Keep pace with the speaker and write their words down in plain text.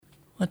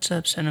What's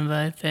up,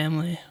 Cinevibe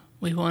family?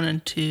 We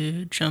wanted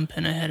to jump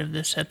in ahead of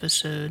this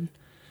episode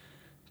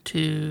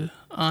to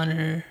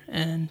honor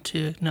and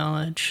to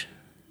acknowledge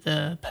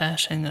the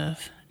passing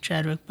of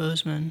Chadwick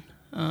Boseman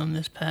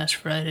this past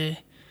Friday,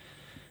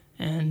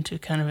 and to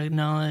kind of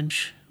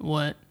acknowledge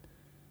what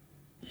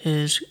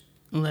his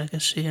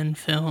legacy in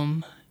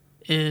film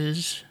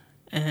is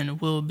and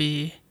will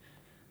be.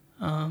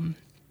 A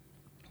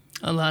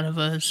lot of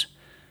us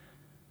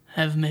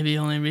have maybe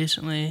only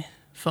recently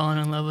fallen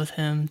in love with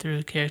him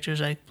through characters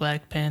like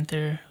Black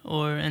Panther,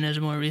 or in his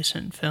more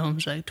recent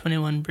films like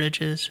 21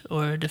 Bridges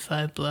or Da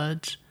 5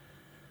 Bloods.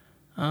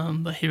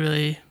 But he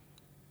really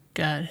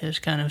got his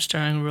kind of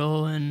starring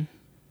role in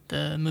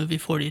the movie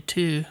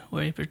 42,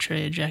 where he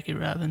portrayed Jackie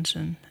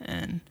Robinson.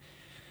 And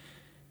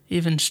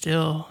even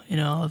still,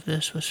 all of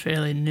this was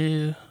fairly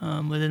new.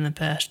 Within the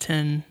past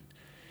 10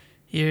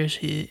 years,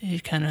 he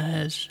kind of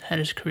has had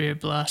his career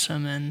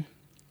blossom, and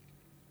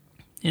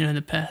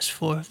the past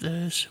 4 of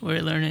those,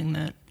 we're learning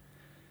that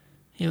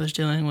he was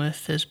dealing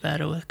with his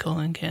battle with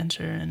colon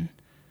cancer, and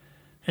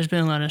there's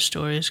been a lot of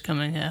stories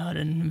coming out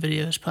and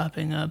videos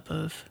popping up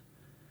of,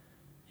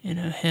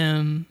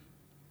 him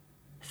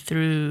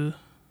through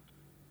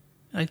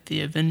like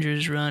the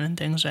Avengers run and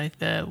things like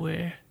that,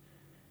 where,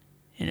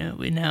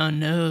 we now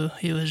know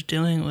he was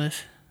dealing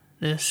with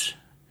this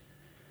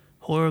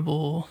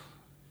horrible,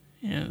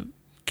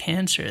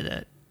 cancer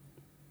that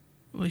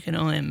we can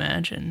only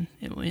imagine,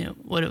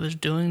 what it was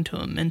doing to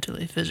him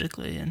mentally,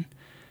 physically, and,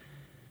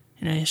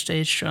 he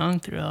stayed strong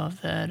through all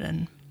of that,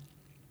 and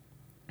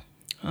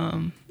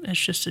it's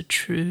just a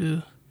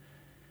true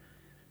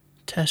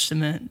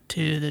testament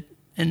to the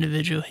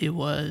individual he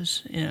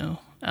was,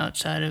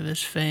 outside of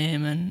his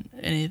fame and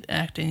any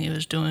acting he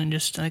was doing,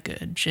 just like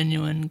a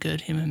genuine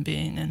good human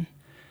being.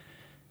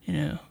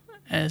 And,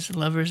 as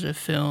lovers of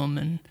film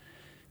and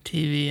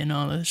TV and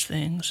all those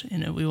things,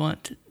 we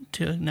want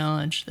to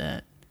acknowledge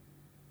that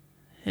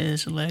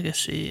his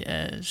legacy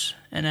as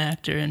an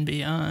actor and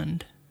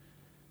beyond,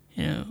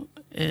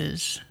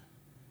 is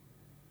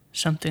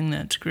something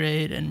that's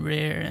great and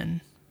rare,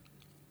 and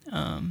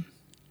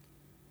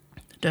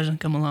it doesn't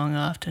come along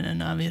often.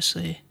 And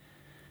obviously,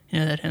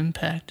 that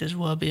impact is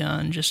well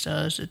beyond just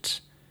us.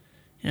 It's,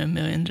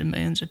 millions and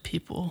millions of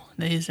people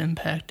that he's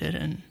impacted,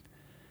 and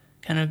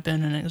kind of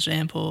been an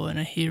example and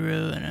a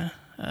hero and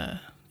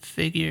a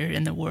figure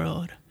in the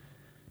world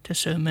to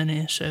so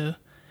many. So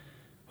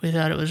we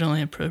thought it was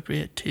only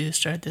appropriate to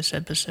start this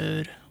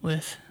episode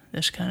with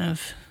this kind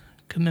of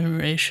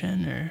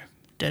commemoration or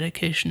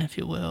dedication, if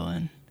you will.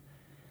 And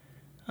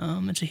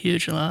it's a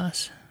huge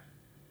loss,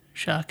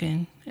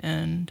 shocking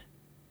and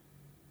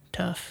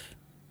tough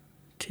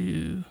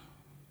to,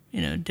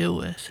 deal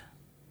with.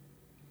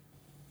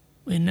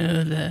 We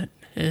know that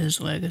his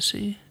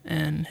legacy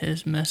and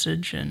his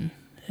message and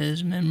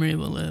his memory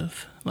will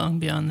live long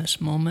beyond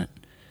this moment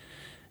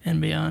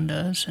and beyond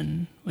us,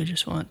 and we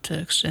just want to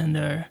extend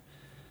our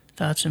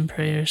thoughts and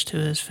prayers to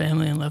his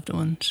family and loved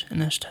ones in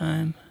this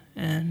time,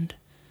 and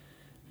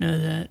know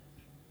that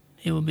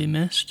he will be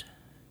missed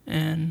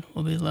and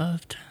will be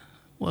loved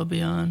well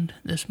beyond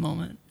this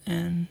moment.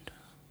 And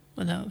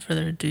without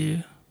further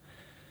ado,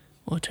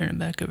 we'll turn it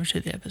back over to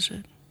the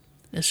episode.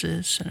 This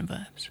is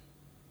Cinevibes.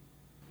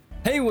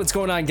 Hey, what's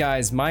going on,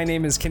 guys? My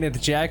name is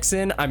Kenneth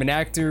Jackson. I'm an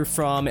actor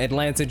from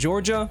Atlanta,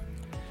 Georgia.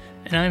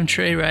 And I'm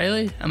Trey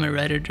Riley. I'm a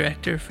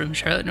writer-director from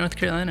Charlotte, North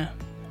Carolina.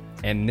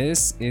 And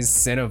this is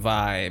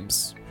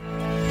Cinevibes.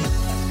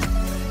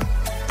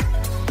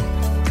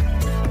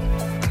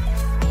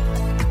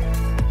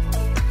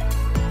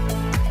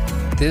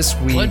 This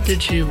week... What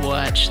did you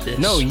watch this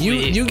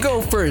week? You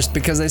go first,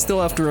 because I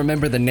still have to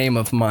remember the name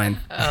of mine.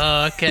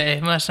 Oh,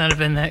 okay. Must not have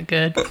been that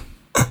good.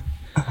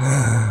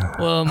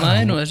 Well,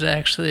 mine was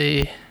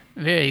actually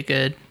very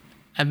good.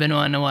 I've been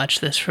wanting to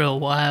watch this for a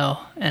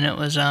while, and it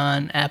was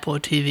on Apple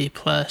TV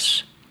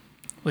Plus,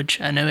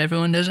 which I know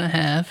everyone doesn't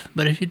have,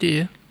 but if you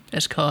do,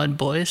 it's called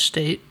Boys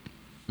State.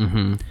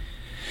 Mm-hmm.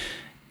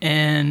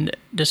 And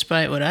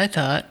despite what I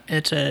thought,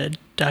 it's a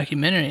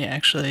documentary,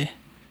 actually,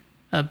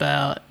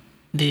 about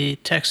the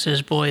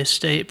Texas Boys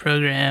State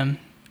program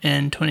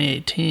in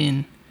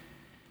 2018.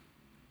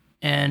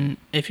 And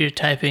if you're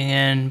typing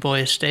in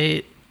Boys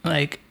State,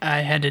 like I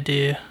had to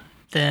do,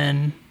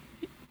 then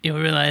you'll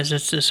realize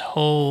it's this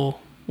whole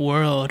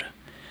world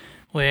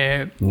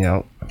where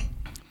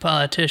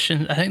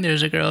politicians, I think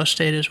there's a girls'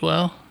 state as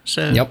well,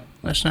 so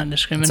let's not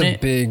discriminate. It's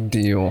a big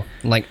deal.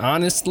 Like,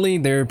 honestly,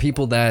 there are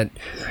people that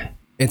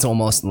it's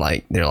almost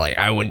like they're like,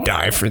 I would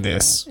die for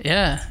this.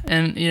 Yeah,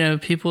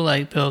 and people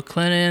like Bill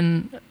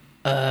Clinton,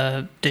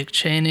 Dick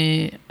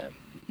Cheney,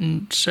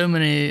 so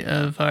many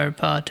of our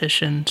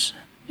politicians,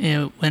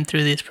 went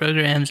through these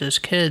programs as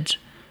kids.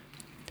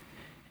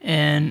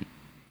 And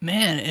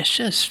man, it's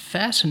just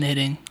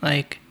fascinating.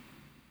 Like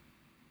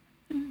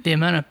the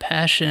amount of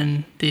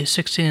passion these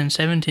 16 and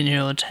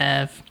 17-year-olds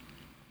have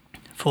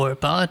for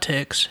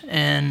politics,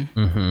 and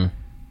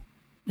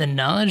the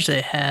knowledge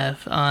they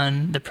have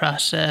on the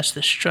process,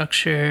 the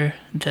structure,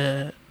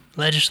 the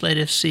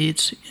legislative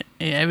seats,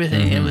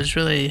 everything. It was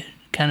really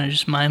kind of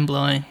just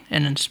mind-blowing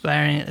and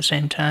inspiring at the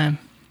same time.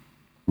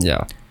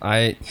 Yeah,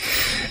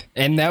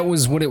 and that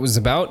was what it was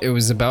about. It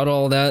was about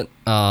all that,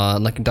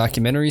 like a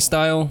documentary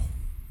style.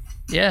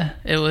 Yeah,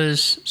 it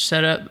was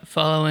set up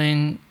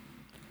following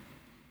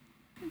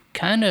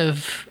kind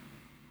of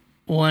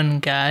one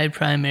guy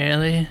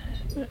primarily.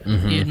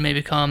 You'd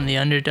maybe call him the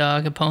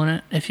underdog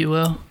opponent, if you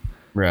will.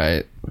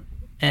 Right.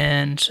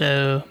 And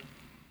so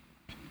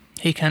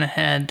he kind of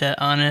had the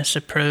honest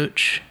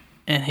approach,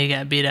 and he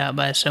got beat out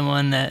by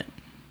someone that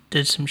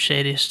did some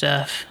shady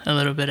stuff, a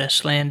little bit of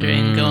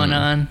slandering going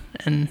on,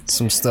 and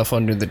some stuff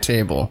under the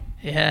table.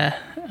 Yeah.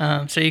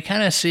 So you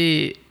kind of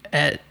see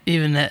at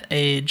even that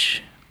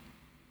age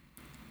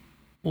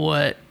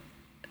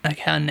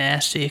how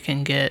nasty it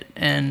can get,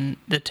 and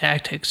the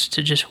tactics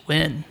to just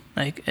win.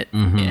 Like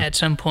at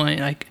some point,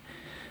 like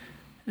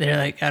they're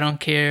like, I don't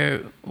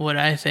care what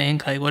I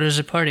think. Like, what does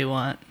the party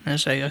want? And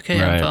it's like,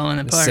 okay, right. I'm following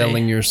the party.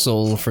 Selling your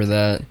soul for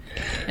that.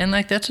 And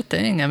like that's a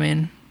thing. I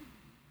mean,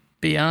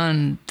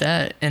 beyond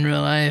that in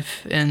real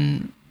life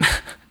and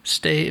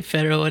state,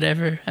 federal,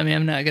 whatever. I mean,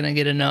 I'm not gonna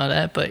get into all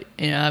that, but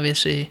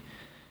obviously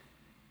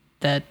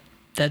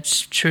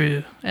that's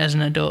true as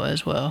an adult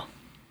as well.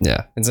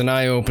 Yeah, it's an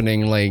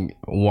eye-opening like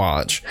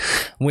watch,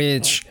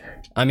 which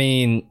I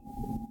mean,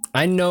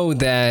 I know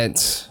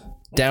that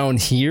down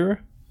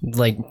here,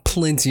 like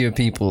plenty of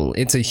people,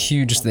 it's a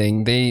huge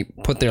thing. They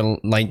put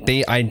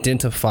they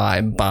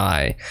identify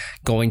by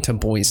going to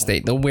Boys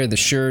State. They'll wear the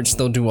shirts,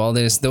 they'll do all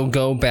this, they'll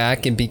go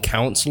back and be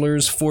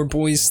counselors for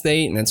Boys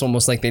State, and it's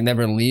almost like they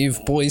never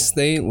leave Boys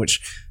State,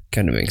 which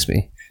kind of makes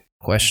me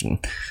question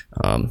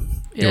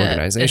the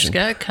organization. It's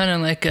got kind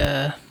of like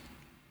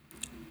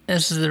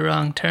this is the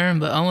wrong term,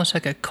 but almost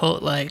like a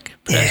cult-like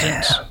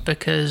presence,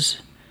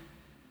 because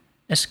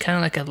it's kind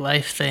of like a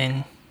life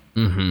thing.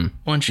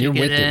 Once you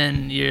get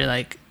in, you're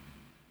like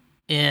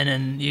in,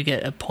 and you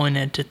get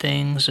appointed to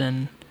things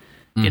and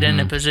get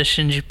into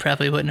positions you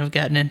probably wouldn't have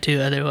gotten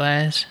into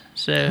otherwise.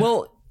 So,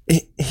 well,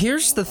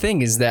 here's the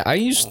thing: is that I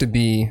used to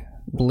be,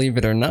 believe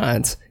it or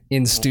not,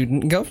 in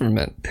student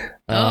government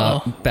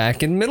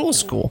back in middle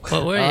school.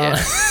 What were you?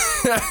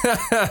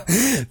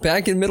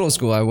 Back in middle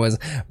school, I was,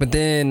 but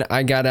then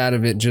I got out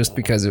of it just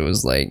because it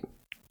was like,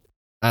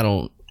 I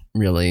don't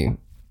really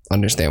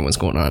understand what's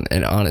going on,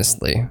 and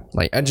honestly,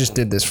 like I just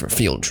did this for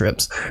field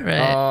trips.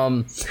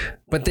 Right.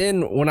 But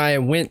then when I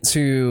went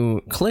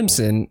to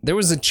Clemson, there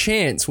was a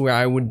chance where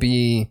I would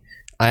be.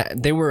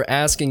 They were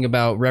asking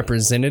about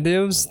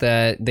representatives,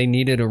 that they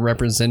needed a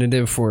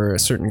representative for a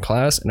certain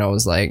class, and I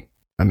was like,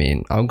 I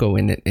mean, I'll go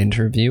in and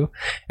interview.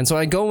 And so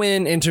I go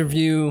in,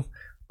 interview,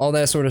 all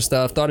that sort of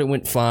stuff. Thought it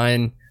went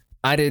fine.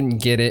 I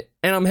didn't get it.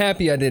 And I'm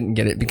happy I didn't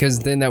get it, because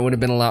then that would have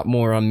been a lot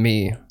more on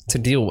me to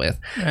deal with.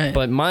 Right.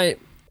 But my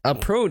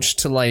approach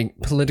to like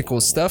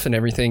political stuff and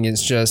everything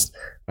is just,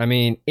 I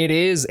mean, it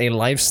is a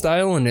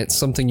lifestyle and it's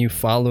something you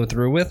follow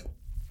through with.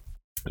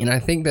 And I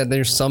think that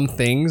there's some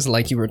things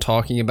like you were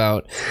talking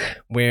about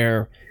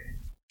where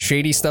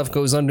shady stuff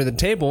goes under the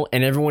table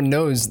and everyone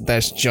knows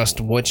that's just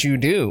what you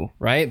do,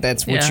 right?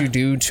 That's what you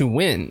do to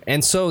win.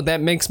 And so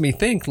that makes me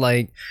think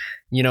like,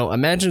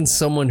 imagine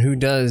someone who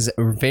does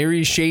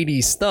very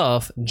shady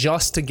stuff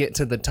just to get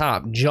to the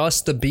top,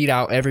 just to beat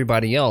out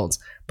everybody else.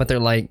 But they're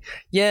like,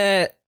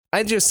 yeah,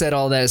 I just said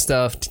all that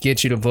stuff to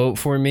get you to vote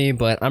for me,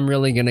 but I'm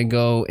really going to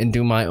go and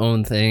do my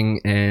own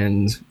thing.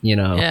 And,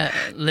 Yeah,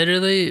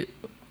 literally.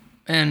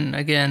 And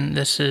again,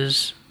 this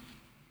is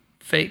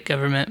fake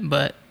government,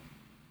 but,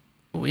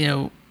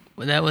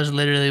 that was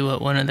literally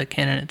what one of the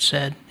candidates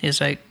said. He's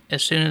like,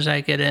 as soon as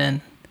I get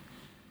in,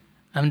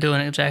 I'm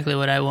doing exactly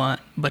what I want.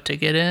 But to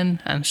get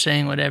in, I'm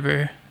saying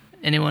whatever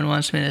anyone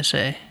wants me to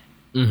say.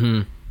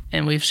 Mm-hmm.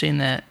 And we've seen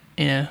that,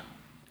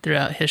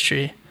 throughout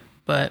history.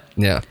 But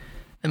the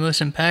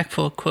most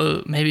impactful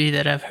quote maybe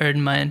that I've heard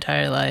in my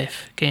entire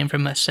life came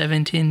from a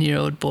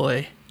 17-year-old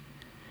boy.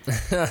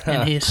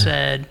 And he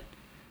said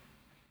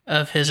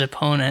of his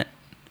opponent,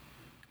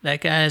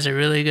 that guy's a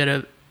really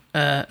good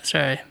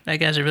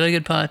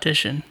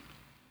politician,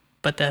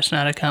 but that's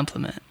not a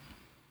compliment.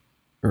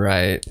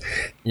 Right.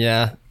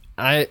 Yeah.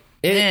 That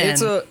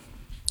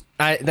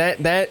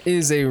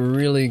is a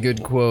really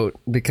good quote,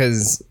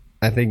 because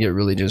I think it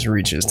really just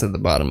reaches to the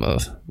bottom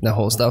of the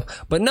whole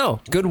stuff. But no,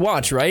 good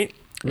watch, right?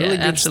 Really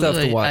good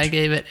absolutely. Stuff to watch. I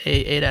gave it a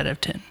 8 out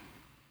of 10.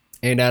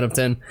 8 out of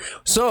 10.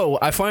 So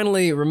I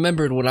finally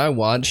remembered what I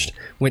watched,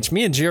 which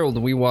me and Gerald,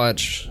 we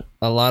watch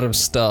a lot of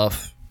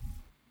stuff.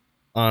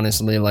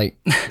 Honestly, like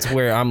it's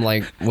where I'm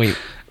like, wait,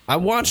 I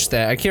watched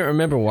that. I can't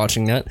remember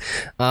watching that.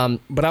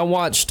 But I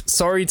watched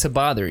Sorry to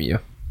Bother You.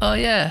 Oh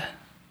yeah.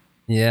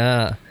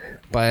 Yeah.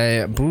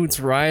 By Boots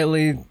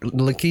Riley,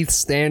 Lakeith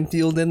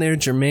Stanfield in there,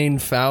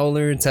 Jermaine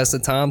Fowler, Tessa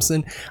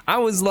Thompson. I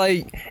was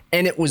like,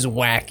 and it was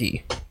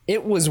wacky.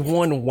 It was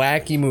one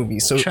wacky movie.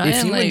 So if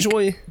you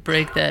enjoy,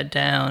 break that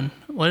down.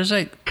 What is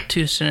like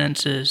 2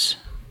 sentences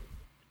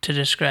to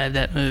describe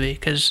that movie?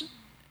 Because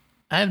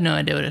I have no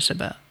idea what it's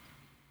about.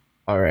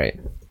 All right.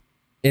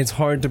 It's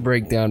hard to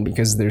break down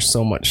because there's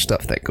so much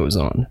stuff that goes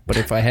on. But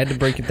if I had to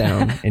break it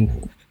down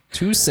in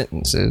 2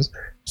 sentences,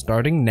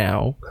 starting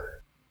now,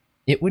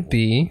 it would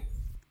be,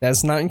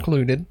 that's not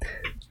included.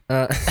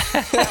 God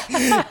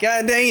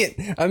dang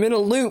it, I'm in a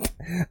loop.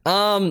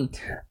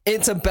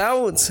 It's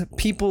about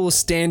people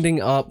standing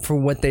up for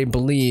what they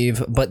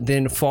believe, but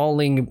then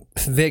falling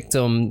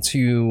victim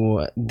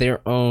to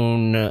their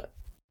own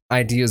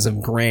ideas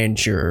of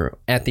grandeur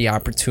at the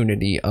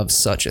opportunity of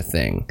such a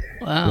thing.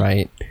 Wow.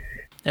 Right?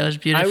 That was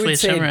beautifully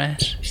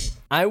summarized.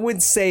 I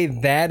would say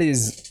that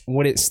is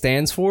what it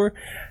stands for.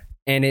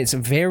 And it's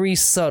very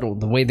subtle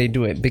the way they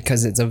do it,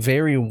 because it's a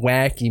very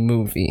wacky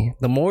movie.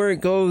 The more it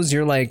goes,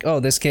 you're like, oh,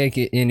 this can't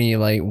get any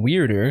like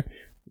weirder.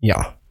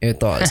 Yeah, it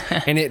does.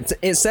 And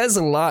it says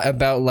a lot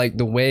about like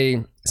the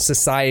way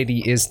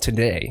society is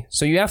today.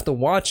 So you have to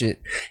watch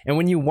it. And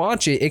when you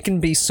watch it, it can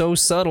be so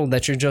subtle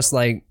that you're just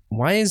like,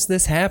 why is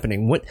this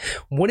happening?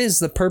 What is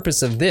the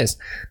purpose of this?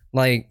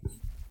 Like,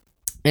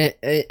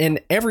 and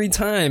every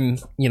time,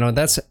 you know,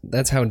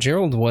 that's how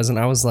Gerald was, and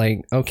I was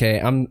like,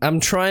 okay, I'm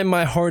trying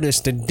my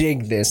hardest to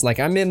dig this. Like,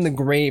 I'm in the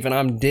grave and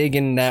I'm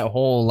digging that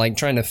hole, like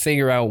trying to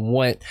figure out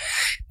what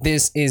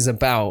this is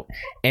about.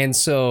 And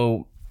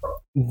so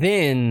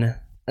then,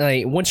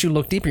 like, once you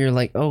look deeper, you're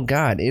like, oh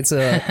God, it's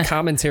a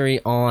commentary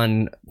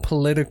on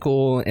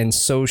political and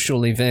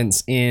social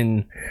events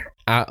in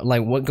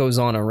like what goes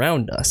on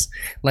around us,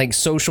 like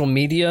social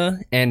media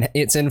and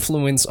its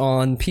influence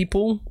on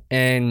people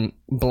and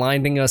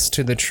blinding us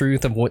to the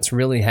truth of what's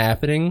really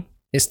happening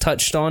is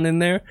touched on in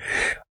there.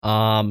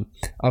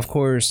 Of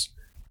course,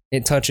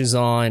 it touches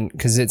on,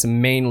 because it's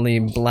mainly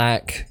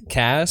black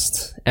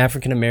cast,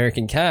 African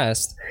American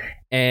cast,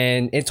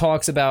 and it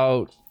talks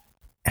about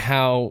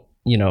how,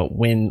 you know,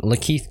 when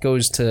Lakeith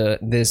goes to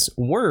this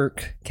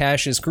work,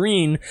 Cassius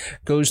Green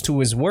goes to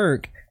his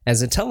work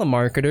as a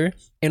telemarketer.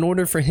 In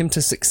order for him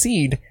to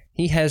succeed,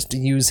 he has to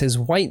use his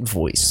white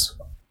voice.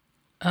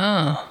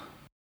 Oh.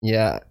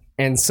 Yeah.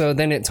 And so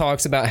then it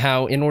talks about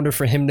how in order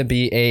for him to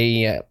be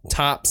a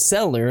top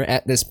seller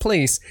at this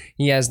place,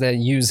 he has to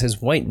use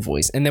his white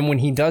voice. And then when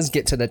he does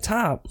get to the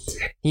top,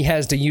 he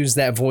has to use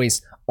that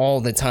voice all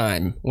the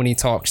time when he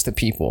talks to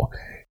people.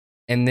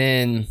 And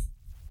then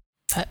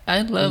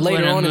I love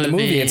later on in the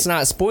movie, it's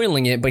not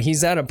spoiling it, but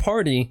he's at a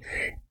party,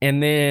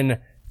 and then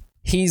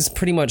he's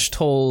pretty much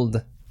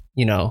told,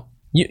 you know,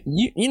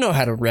 you know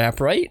how to rap,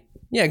 right?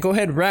 Yeah, go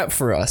ahead, rap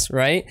for us,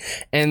 right?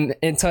 And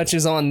it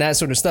touches on that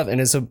sort of stuff,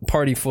 and it's a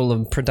party full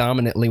of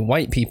predominantly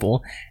white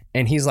people,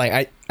 and he's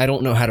like, I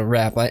don't know how to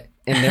rap.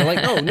 And they're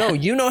like, no,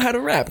 you know how to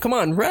rap. Come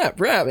on, rap.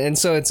 And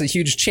so it's a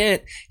huge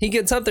chant. He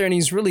gets up there, and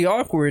he's really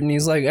awkward, and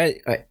he's like,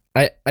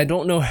 I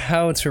don't know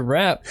how to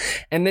rap.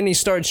 And then he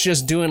starts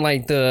just doing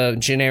like the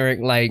generic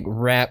like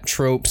rap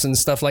tropes and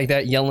stuff like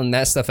that, yelling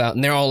that stuff out.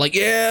 And they're all like,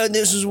 yeah,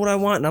 this is what I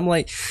want. And I'm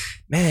like,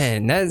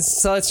 man,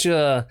 that's such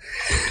a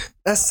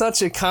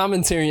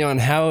commentary on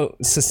how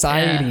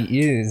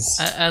society is.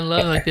 I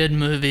love a good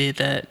movie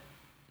that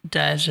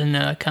dives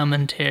into a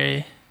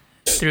commentary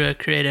through a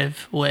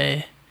creative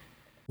way.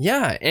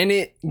 Yeah, and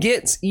it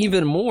gets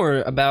even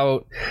more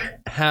about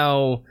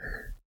how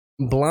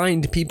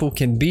blind people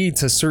can be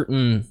to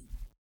certain,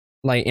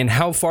 like, and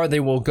how far they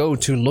will go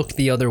to look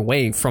the other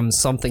way from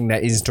something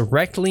that is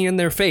directly in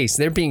their face.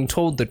 They're being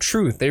told the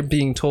truth. They're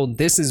being told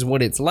this is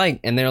what it's like,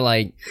 and they're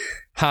like,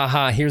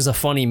 haha, here's a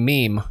funny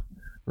meme,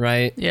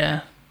 right?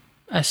 Yeah.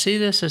 I see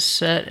this as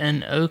set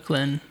in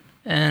Oakland,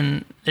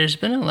 and there's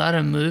been a lot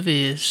of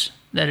movies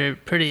that are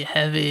pretty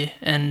heavy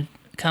and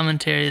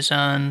commentaries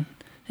on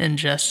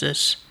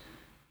injustice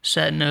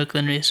set in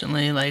Oakland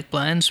recently, like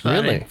Blind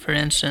Spotting, really? For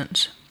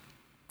instance,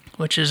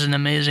 which is an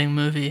amazing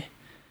movie.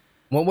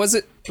 What was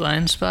it?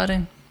 Blind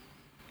Spotting,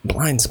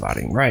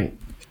 right.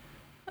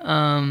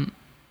 I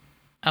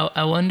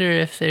wonder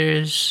if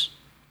there's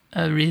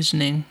a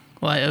reasoning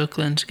why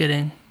Oakland's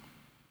getting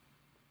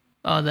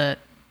all that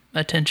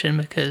attention,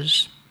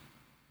 because,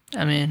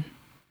 I mean,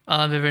 all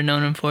I've ever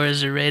known them for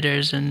is the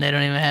Raiders, and they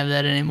don't even have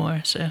that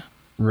anymore, so.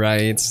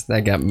 Right,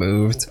 that got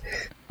moved.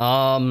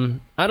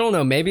 I don't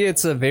know, maybe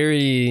it's a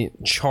very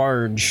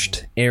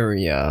charged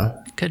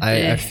area. Could be,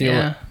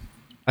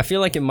 I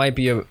feel like it might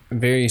be a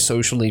very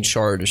socially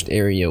charged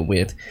area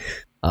with,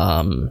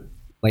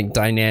 like,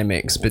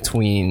 dynamics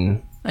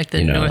between, like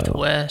the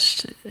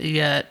Northwest. You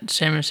got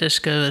San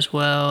Francisco as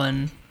well,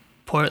 and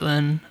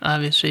Portland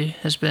obviously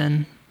has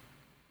been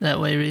that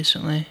way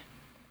recently.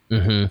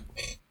 Mm-hmm.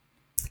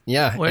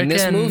 Yeah,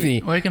 this movie,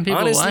 where can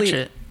people honestly, watch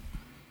it?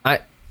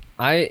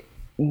 I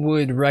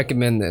would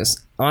recommend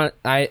this.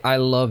 I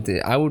loved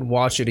it. I would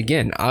watch it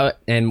again.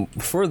 And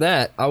for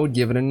that, I would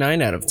give it a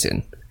 9 out of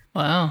 10.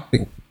 Wow.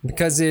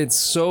 Because it's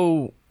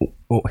so...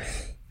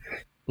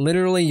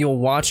 Literally, you'll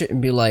watch it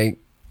and be like,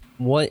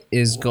 what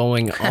is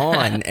going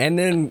on? And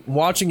then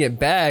watching it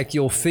back,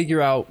 you'll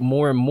figure out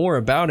more and more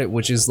about it,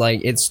 which is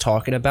like, it's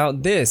talking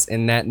about this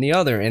and that and the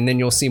other. And then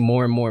you'll see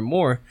more and more and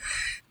more.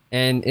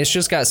 And it's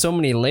just got so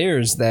many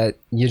layers that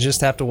you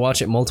just have to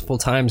watch it multiple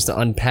times to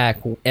unpack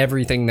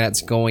everything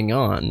that's going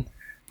on.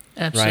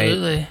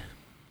 Absolutely. Right?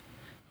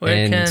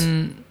 Where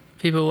can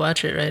people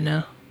watch it right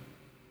now?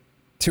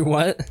 To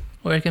what?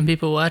 Where can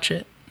people watch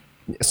it?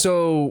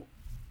 So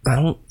I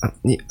don't.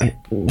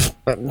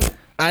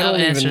 I I'll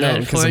don't answer even know.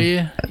 that for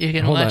you. You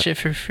can Hold watch on. it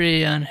for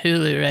free on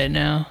Hulu right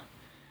now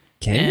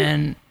Can you?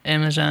 and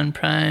Amazon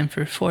Prime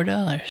for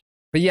 $4.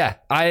 But yeah,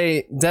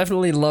 I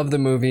definitely love the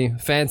movie.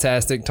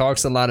 Fantastic.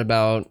 Talks a lot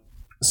about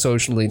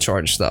socially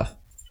charged stuff.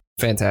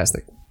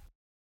 Fantastic.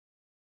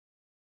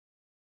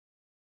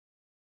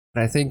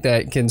 I think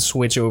that can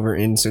switch over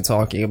into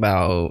talking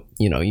about,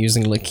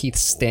 using Lakeith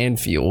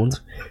Stanfield.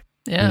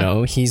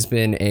 Yeah. He's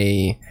been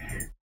a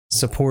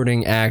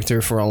supporting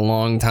actor for a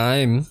long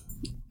time.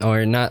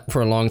 Or not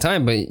for a long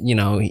time, but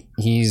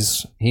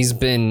he's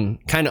been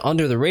kind of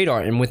under the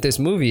radar, and with this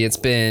movie it's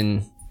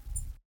been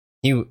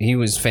he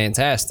was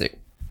fantastic.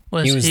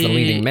 He was the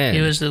leading man.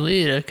 He was the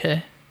lead,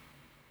 okay.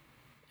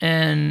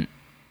 And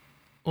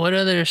what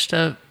other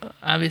stuff?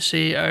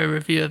 Obviously, our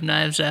review of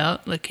Knives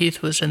Out,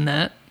 Lakeith was in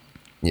that.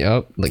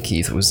 Yep,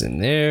 Lakeith was in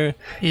there.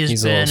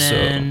 He's been also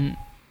in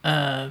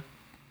a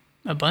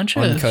bunch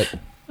of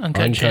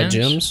Uncut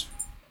Gems.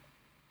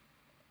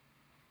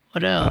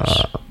 What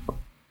else?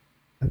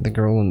 The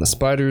Girl in the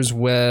Spider's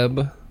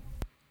Web.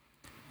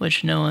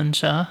 Which no one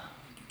saw.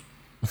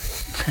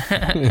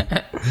 And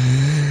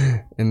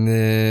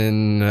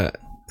then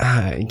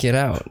Get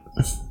Out.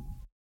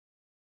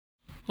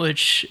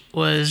 Which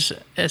was,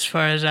 as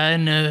far as I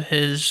know,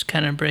 his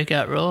kind of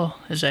breakout role.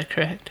 Is that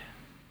correct?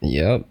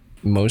 Yep.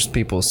 Most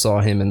people saw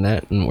him in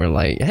that and were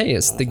like, hey,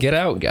 it's the Get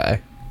Out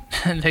guy.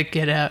 The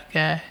Get Out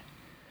guy.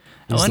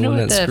 He's I wonder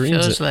what that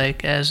feels it.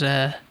 like as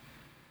a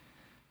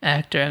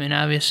actor. I mean,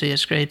 obviously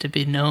it's great to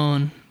be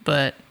known,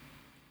 but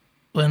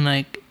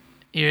when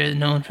you're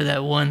known for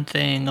that one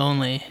thing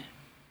only,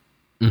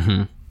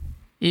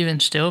 even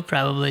still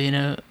probably,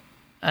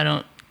 I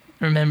don't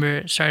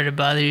remember Sorry to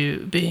Bother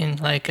You being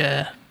like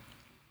a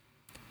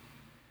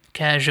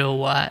casual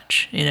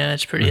watch.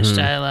 It's pretty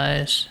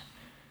stylized.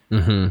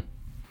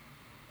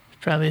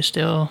 Probably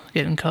still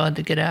getting called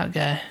the Get Out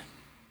guy.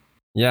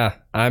 Yeah,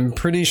 I'm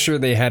pretty sure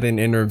they had an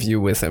interview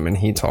with him and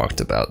he talked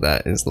about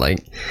that. Is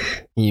like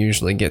he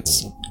usually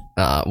gets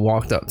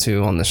walked up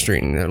to on the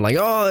street and they're like,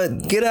 oh,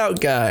 Get Out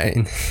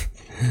guy.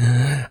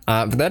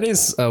 But that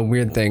is a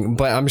weird thing,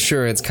 but I'm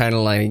sure it's kind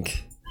of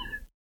like,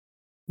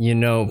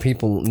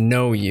 people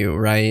know you,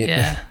 right?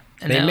 Yeah.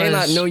 And they may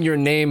not know your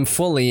name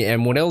fully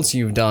and what else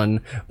you've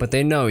done, but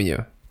they know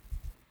you.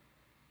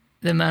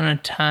 The amount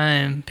of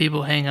time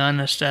people hang on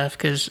to stuff,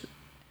 because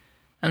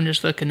I'm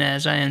just looking at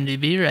his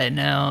IMDb right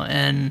now,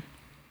 and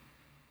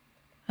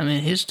I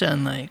mean, he's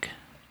done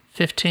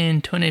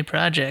 15, 20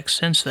 projects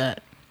since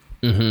that.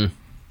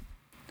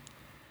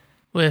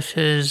 With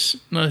his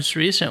most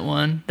recent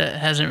one that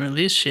hasn't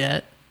released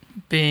yet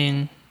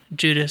being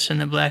Judas and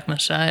the Black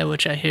Messiah,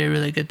 which I hear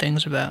really good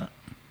things about.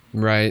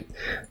 Right.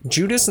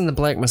 Judas and the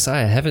Black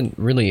Messiah, I haven't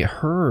really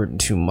heard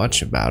too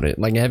much about it.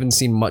 I haven't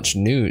seen much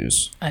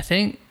news. I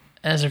think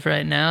as of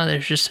right now,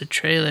 there's just a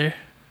trailer.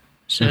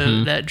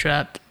 So that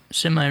dropped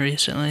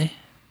semi-recently.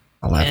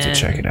 I'll have to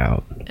check it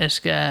out. It's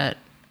got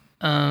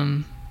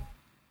Daniel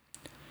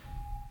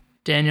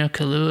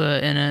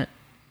Kaluuya in it.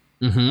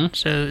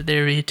 So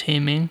they're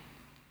reteaming.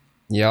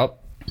 Yep.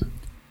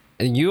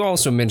 And you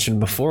also mentioned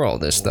before all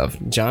this stuff,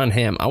 Jon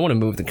Hamm. I want to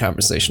move the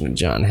conversation to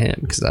Jon Hamm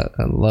because I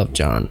love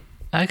Jon.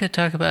 I could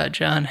talk about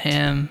Jon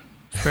Hamm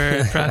for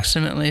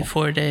approximately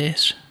 4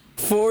 days.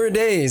 4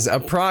 days,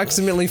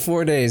 approximately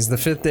 4 days. The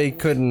fifth day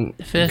couldn't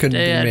The fifth couldn't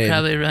day, be made. I'd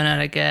probably run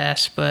out of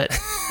gas, but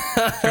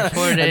for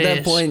 4 days. At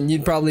that point,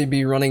 you'd probably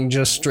be running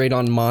just straight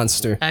on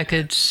Monster. I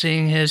could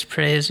sing his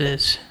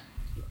praises.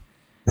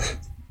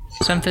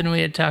 Something we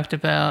had talked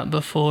about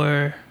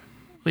before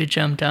we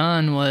jumped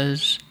on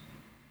was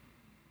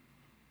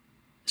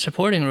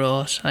supporting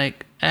roles,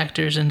 like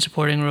actors in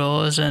supporting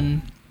roles,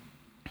 and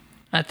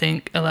I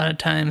think a lot of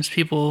times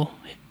people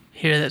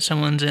hear that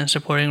someone's in a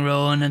supporting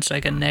role and it's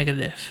like a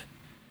negative.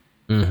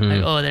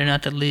 Like, oh, they're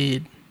not the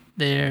lead.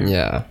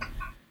 They're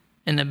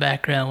in the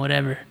background,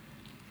 whatever.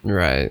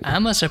 Right.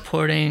 I'm a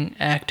supporting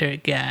actor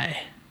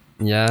guy.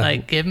 Yeah.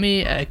 Give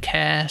me a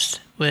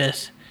cast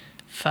with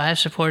 5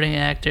 supporting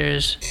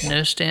actors,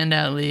 no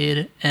standout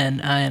lead,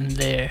 and I am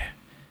there.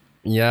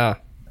 Yeah.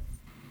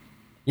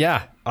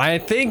 Yeah. I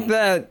think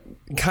that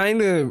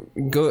kind of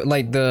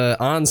the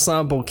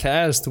ensemble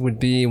cast would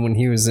be when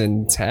he was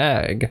in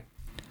Tag.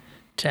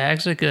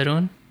 Tag's a good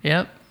one.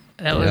 Yep.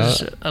 That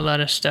was a lot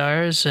of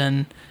stars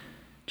and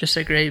just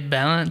a great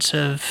balance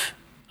of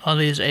all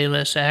these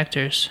A-list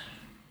actors.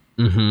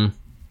 And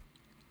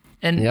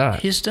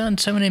he's done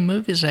so many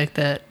movies like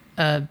that.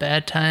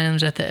 Bad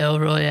Times at the El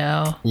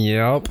Royale.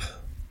 Yep.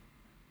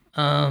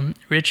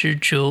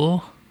 Richard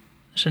Jewell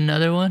is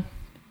another one.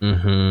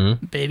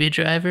 Baby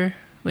Driver,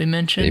 we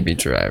mentioned. Baby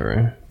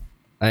Driver.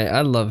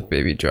 I love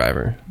Baby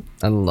Driver.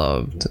 I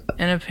loved.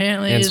 And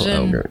apparently Ansel he's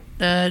in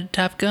Elgort.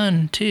 Top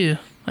Gun too.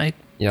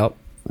 Yep.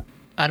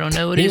 I don't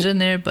know what he's in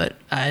there, but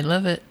I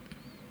love it.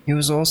 He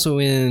was also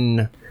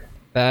in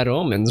Bad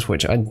Omens,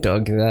 which I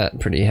dug that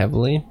pretty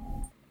heavily.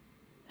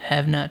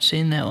 Have not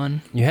seen that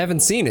one. You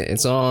haven't seen it.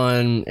 It's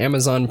on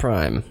Amazon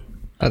Prime.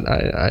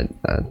 I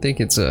think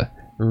it's a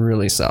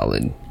really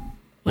solid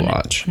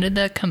watch. When did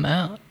that come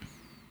out?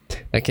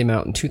 that came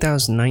out in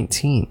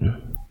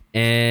 2019.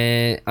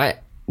 And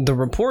the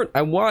report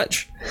I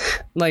watched,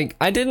 like,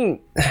 I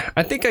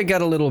think I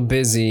got a little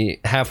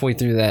busy halfway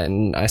through that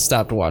and I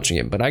stopped watching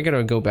it, but I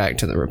gotta go back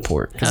to the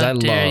report because How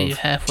dare you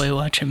halfway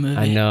watch a movie?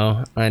 I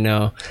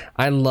know.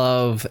 I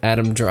love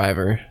Adam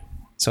Driver,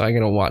 so I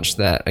gotta watch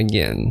that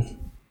again.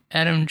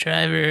 Adam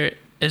Driver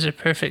is a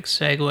perfect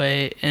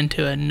segue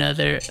into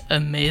another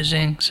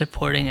amazing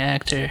supporting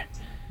actor.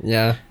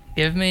 Yeah.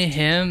 Give me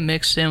him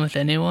mixed in with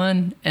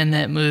anyone, and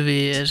that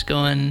movie is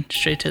going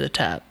straight to the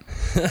top.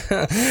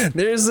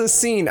 There's a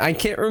scene, I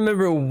can't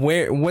remember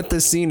what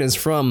the scene is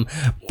from,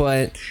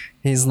 but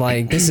he's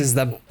like, "This is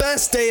the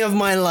best day of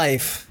my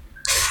life.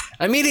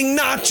 I'm eating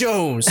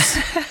nachos."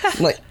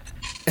 Like,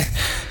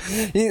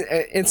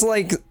 it's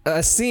like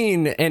a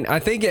scene, and I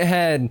think it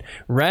had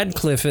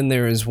Radcliffe in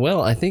there as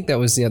well. I think that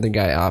was the other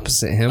guy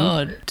opposite him.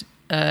 Oh,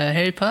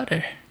 Harry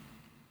Potter.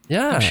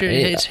 Yeah. I'm sure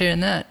he hates hearing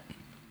that.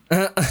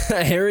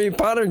 Harry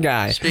Potter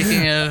guy.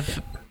 Speaking of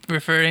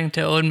referring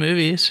to old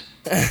movies.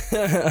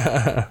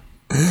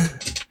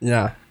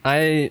 Yeah,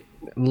 I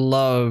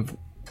love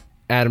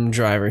Adam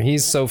Driver.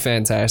 He's so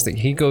fantastic.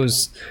 He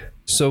goes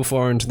so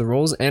far into the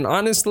roles. And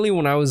honestly,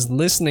 when I was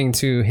listening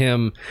to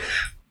him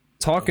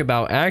talk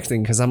about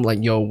acting, because I'm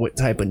like, yo, what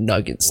type of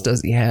nuggets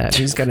does he have?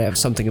 He's got to have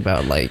something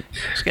about, like...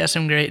 He's got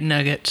some great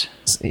nuggets.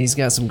 He's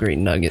got some great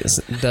nuggets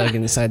dug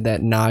inside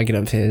that noggin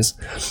of his.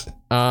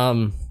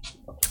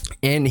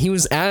 And he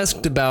was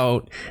asked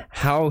about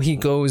how he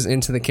goes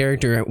into the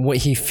character, what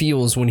he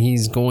feels when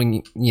he's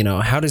going,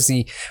 how does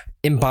he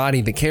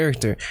embody the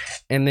character?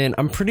 And then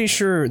I'm pretty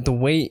sure the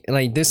way,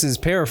 like, this is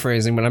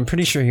paraphrasing, but I'm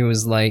pretty sure he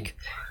was like,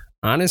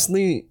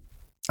 honestly,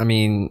 I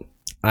mean,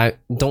 I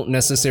don't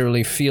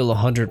necessarily feel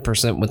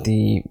 100% what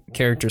the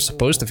character's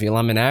supposed to feel.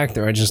 I'm an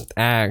actor. I just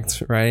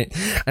act, right?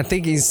 I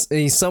think he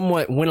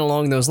somewhat went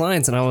along those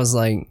lines, and I was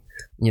like,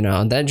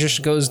 that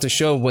just goes to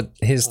show what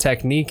his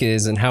technique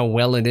is and how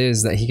well it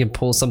is that he can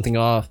pull something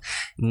off.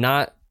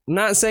 Not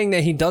saying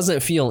that he doesn't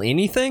feel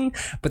anything,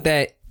 but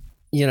that,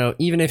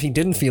 even if he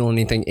didn't feel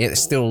anything, it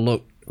still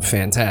looked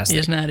fantastic.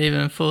 He's not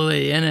even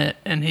fully in it,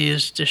 and he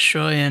is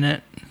destroying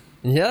it.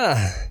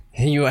 Yeah.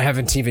 You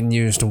haven't even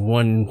used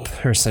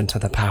 1%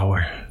 of the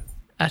power.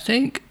 I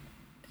think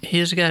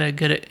he's a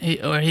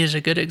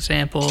good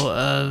example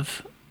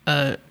of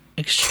a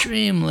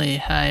extremely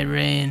high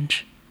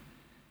range.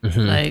 Mm-hmm.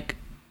 Like,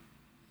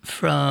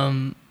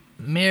 from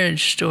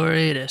Marriage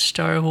Story to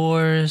Star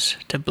Wars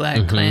to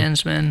Black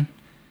Klansman,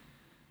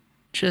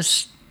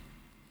 just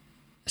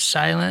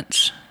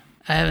Silence.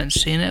 I haven't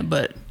seen it,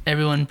 but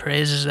everyone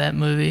praises that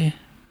movie,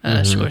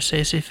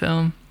 Scorsese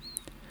film.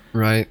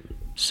 Right.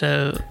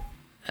 So,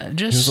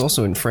 he was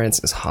also in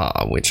Frances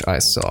Ha, which I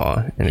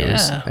saw, and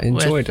I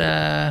enjoyed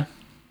it.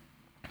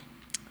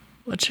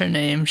 What's her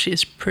name?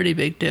 She's a pretty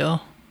big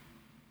deal.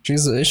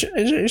 She's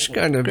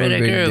kind of Greta a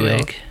big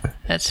Gerwig. deal.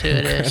 That's who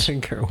it is.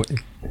 Greta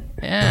Gerwig.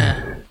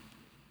 Yeah.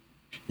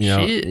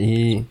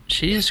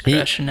 She's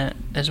crushing it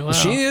as well.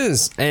 She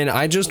is, and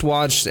I just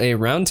watched a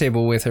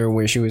roundtable with her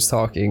where she was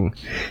talking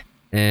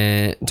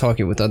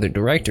with other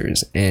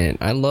directors, and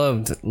I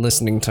loved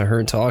listening to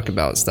her talk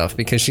about stuff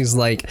because she's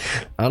like,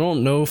 I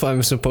don't know if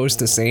I'm supposed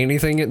to say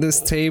anything at this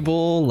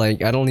table.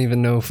 Like, I don't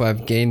even know if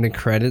I've gained the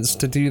credits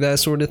to do that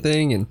sort of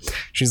thing. And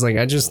she's like,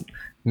 I just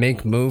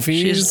make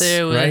movies. She's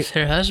there with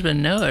her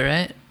husband Noah,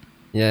 right?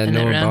 Yeah,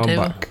 Noah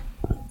Baumbach.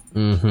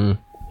 Mm-hmm.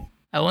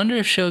 I wonder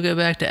if she'll go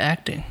back to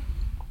acting.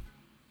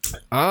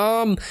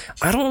 I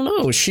don't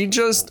know.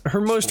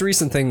 Her most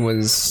recent thing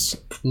was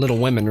Little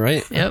Women,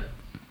 right? Yep.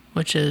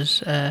 Which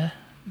is a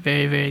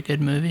very, very good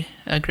movie.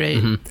 A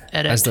great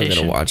adaptation. I still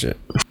gotta watch it.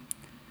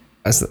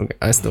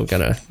 I still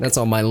gotta. That's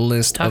on my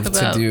list of to do.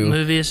 Talk about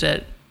movies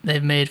that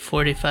they've made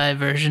 45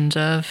 versions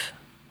of,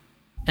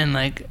 and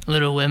like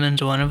Little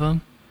Women's one of them.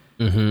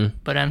 Mm-hmm.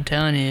 But I'm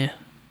telling you,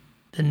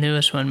 the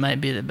newest one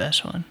might be the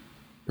best one.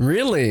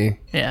 Really?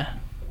 Yeah.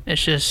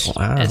 It's just,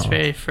 It's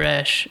very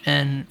fresh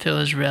and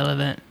feels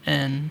relevant,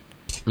 and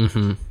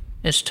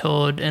it's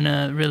told in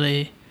a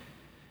really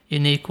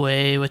unique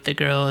way with the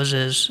girls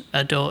as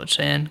adults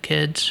and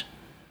kids.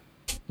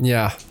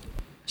 Yeah.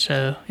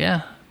 So,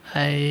 yeah,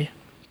 I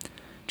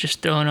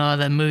just throwing all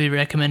the movie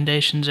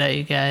recommendations at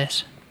you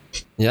guys.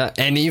 Yeah,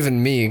 and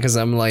even me, because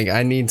I'm like,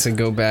 I need to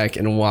go back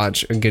and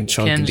watch a good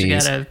chunk of these.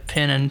 Ken's got a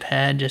pen and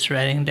pad just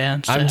writing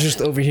down stuff. I'm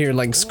just over here,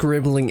 like,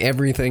 scribbling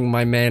everything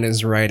my man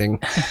is writing,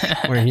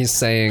 where he's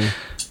saying,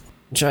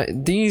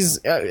 these,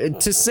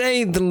 to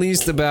say the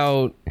least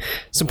about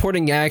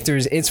supporting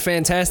actors, it's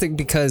fantastic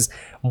because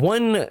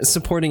one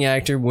supporting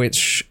actor,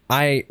 which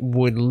I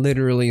would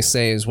literally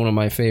say is one of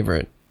my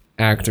favorite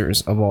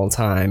actors of all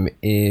time,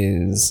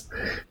 is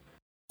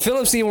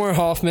Philip Seymour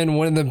Hoffman,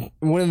 one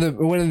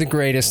of the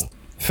greatest.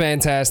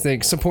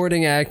 Fantastic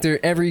supporting actor.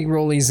 Every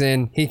role he's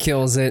in, he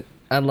kills it.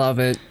 I love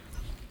it.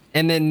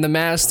 And then The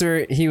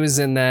Master, he was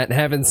in that.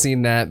 Haven't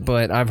seen that,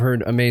 but I've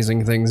heard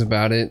amazing things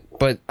about it.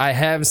 But I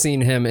have seen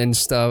him in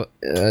stuff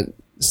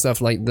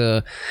like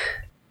the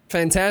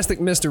Fantastic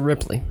Mr.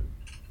 Ripley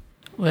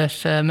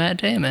with Matt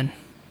Damon.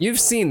 You've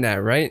seen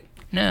that, right?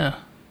 No.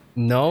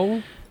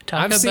 No,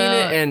 Talk I've seen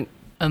it, and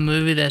a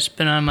movie that's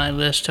been on my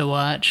list to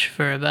watch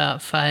for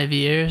about 5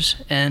 years,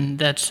 and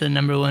that's the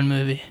number one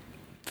movie.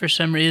 For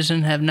some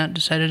reason, have not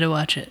decided to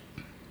watch it.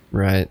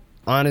 right.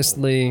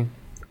 Honestly,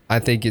 I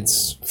think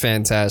it's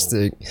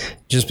fantastic.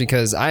 Just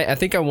because I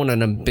think I went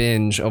on a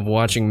binge of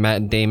watching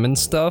Matt Damon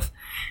stuff,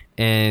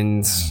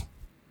 and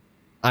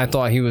I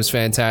thought he was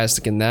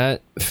fantastic in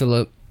that.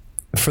 Philip,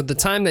 for the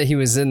time that he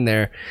was in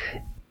there,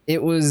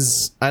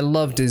 I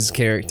loved his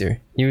character.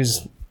 He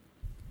was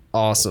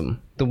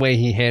awesome. The way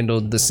he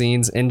handled the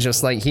scenes, and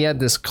just like he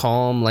had this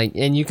calm, like,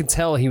 and you could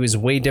tell he was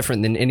way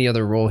different than any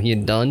other role he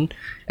had done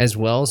as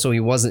well. So he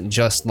wasn't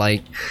just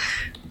like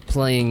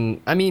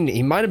playing, I mean,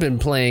 he might have been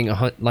playing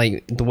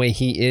like the way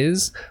he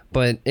is,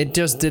 but it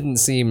just didn't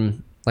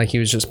seem like he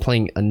was just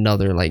playing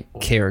another like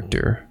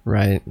character,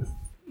 right?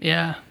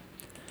 Yeah.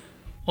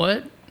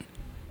 What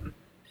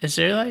is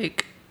there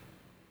like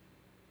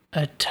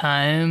a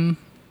time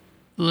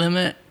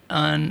limit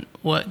on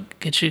what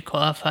gets you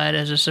qualified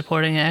as a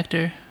supporting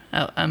actor?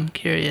 I'm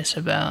curious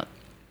about.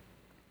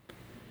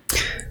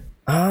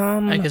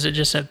 Like, is it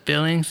just a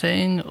billing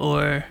thing,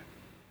 or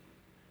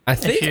I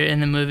think if you're in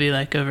the movie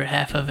like over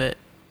half of it,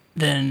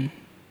 then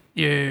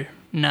you're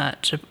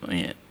not?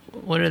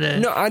 What are the?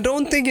 No, I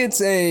don't think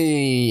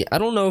I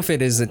don't know if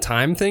it is a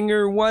time thing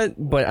or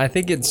what, but I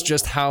think it's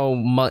just how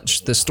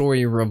much the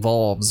story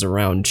revolves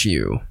around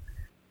you.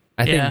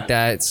 I think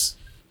that's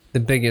the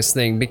biggest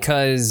thing,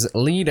 because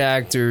lead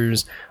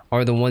actors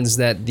are the ones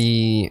that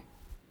the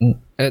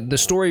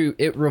story,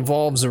 it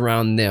revolves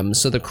around them,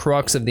 so the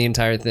crux of the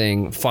entire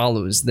thing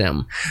follows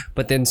them.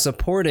 But then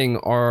supporting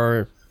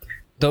are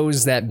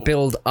those that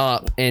build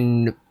up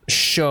and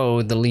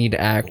show the lead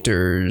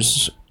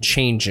actors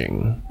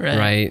changing,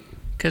 right?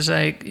 Because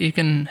like you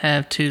can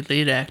have two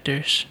lead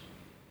actors,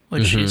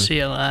 which you see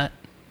a lot.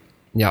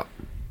 Yeah.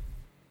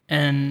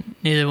 And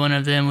neither one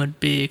of them would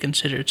be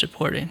considered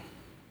supporting.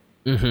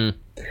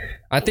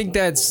 I think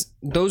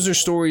those are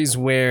stories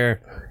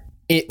where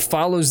it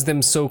follows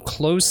them so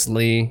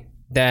closely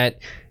that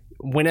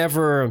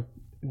whenever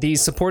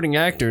these supporting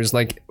actors,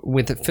 like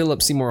with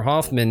Philip Seymour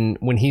Hoffman,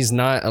 when he's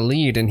not a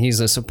lead and he's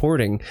a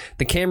supporting,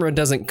 the camera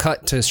doesn't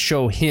cut to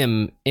show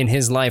him in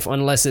his life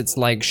unless it's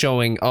like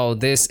showing, oh,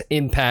 this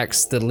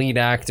impacts the lead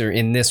actor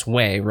in this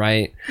way,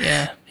 right?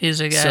 Yeah, he's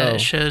a guy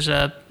that shows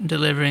up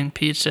delivering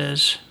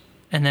pizzas,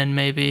 and then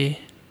maybe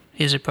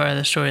he's a part of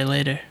the story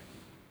later.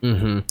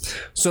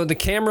 So the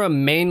camera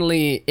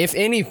mainly, if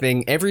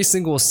anything, every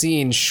single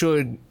scene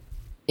should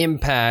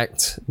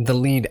impact the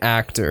lead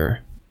actor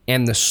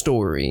and the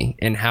story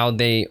and how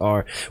they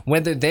are,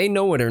 whether they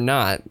know it or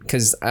not,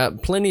 because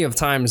plenty of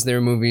times there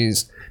are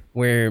movies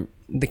where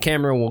the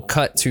camera will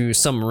cut to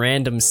some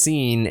random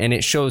scene and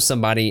it shows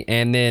somebody,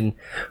 and then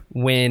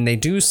when they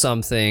do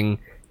something,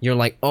 you're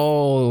like,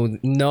 oh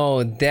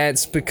no,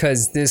 that's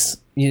because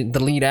the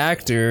lead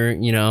actor,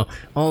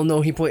 oh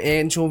no, he put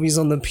anchovies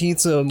on the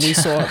pizza and we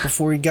saw it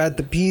before he got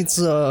the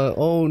pizza.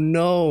 Oh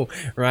no,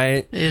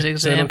 right? These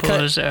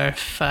examples are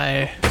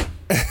fire.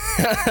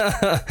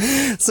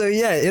 So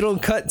yeah, it'll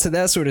cut to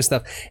that sort of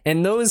stuff.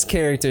 And those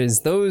characters,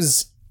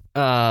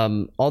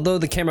 although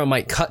the camera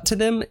might cut to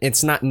them,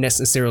 it's not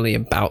necessarily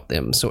about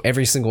them. So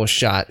every single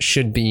shot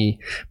should be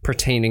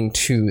pertaining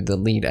to the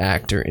lead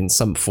actor in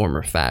some form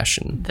or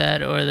fashion.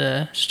 That or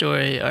the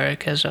story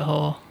arc as a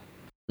whole.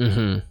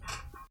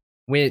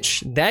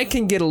 Which that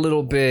can get a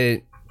little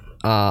bit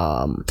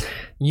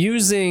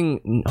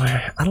using,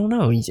 I don't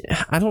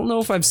know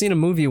if I've seen a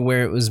movie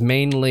where it was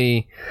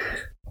mainly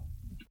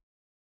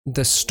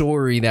the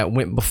story that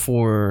went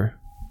before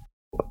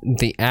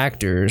the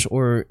actors,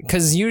 or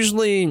because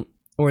usually,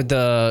 or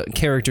the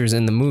characters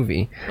in the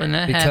movie. When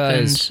that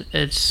happens,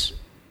 it's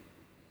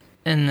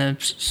in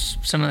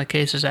some of the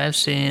cases I've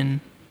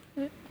seen,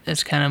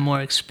 it's kind of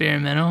more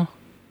experimental.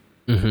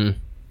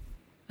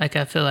 Like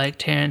I feel like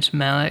Terrence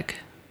Malick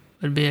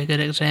would be a good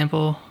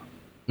example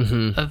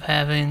of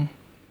having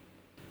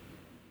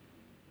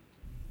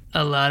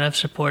a lot of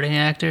supporting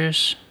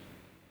actors,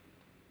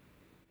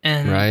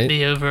 and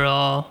the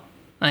overall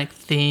like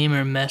theme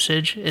or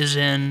message is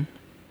in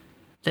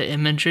the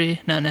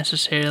imagery, not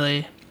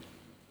necessarily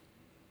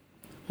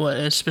what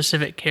a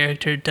specific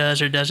character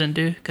does or doesn't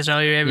do, because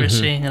all you're ever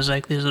seeing is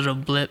like these little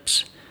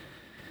blips.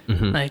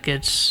 Like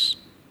there's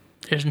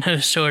no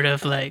sort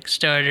of like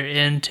start or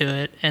end to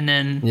it, and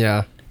then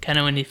kind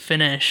of when you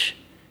finish,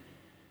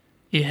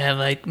 you have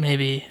like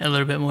maybe a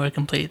little bit more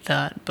complete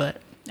thought.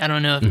 But I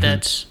don't know if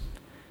that's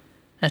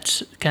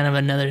kind of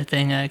another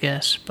thing, I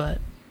guess. But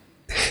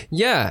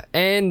yeah,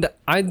 and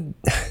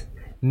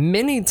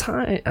many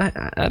times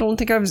I don't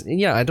think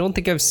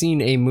I've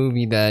seen a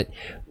movie that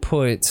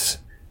puts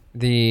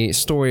the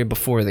story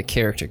before the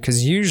character,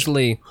 because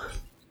usually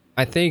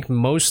I think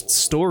most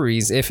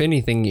stories, if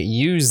anything,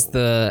 use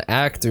the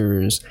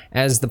actors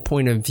as the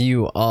point of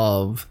view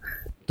of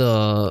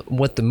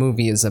what the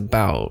movie is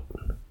about,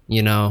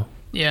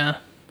 Yeah.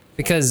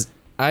 Because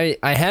I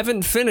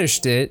haven't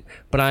finished it,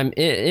 but I'm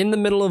in the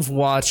middle of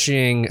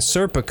watching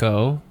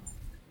Serpico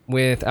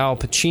with Al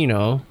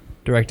Pacino,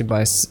 directed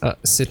by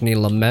Sidney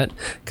Lumet,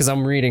 because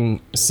I'm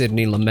reading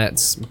Sidney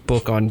Lumet's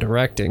book on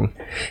directing,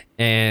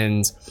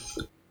 and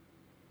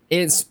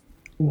it's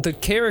the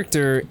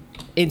character,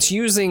 it's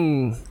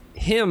using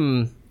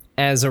him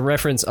as a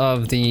reference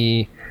of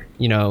the,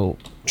 you know,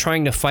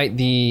 trying to fight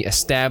the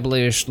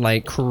established,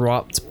 like,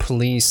 corrupt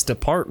police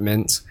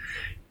department,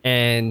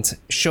 and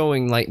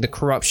showing, like, the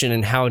corruption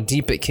and how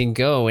deep it can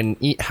go, and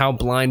how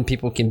blind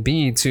people can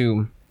be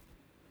to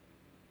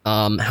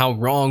how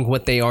wrong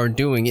what they are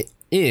doing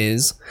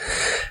is.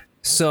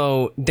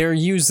 So they're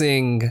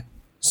using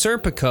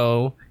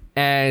Serpico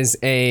as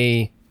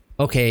a,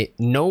 okay,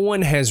 no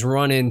one has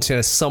run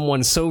into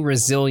someone so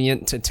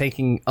resilient to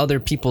taking other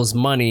people's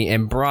money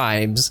and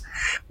bribes,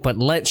 but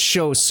let's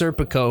show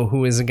Serpico,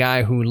 who is a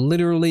guy who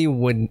literally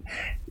would,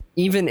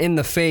 even in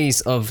the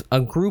face of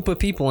a group of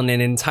people and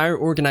an entire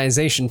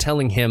organization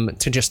telling him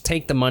to just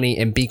take the money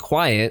and be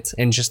quiet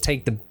and just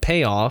take the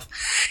payoff,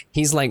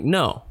 he's like,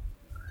 no,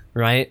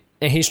 right?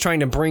 And he's trying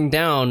to bring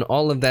down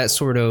all of that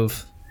sort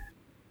of,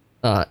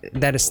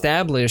 that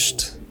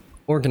established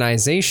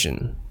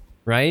organization,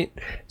 right?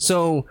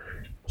 So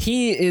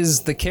he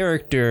is the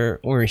character,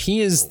 or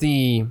he is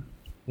the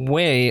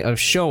way of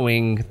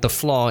showing the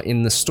flaw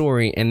in the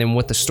story and then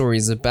what the story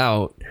is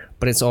about,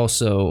 but it's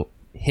also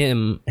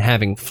him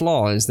having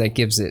flaws that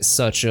gives it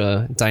such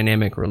a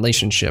dynamic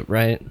relationship,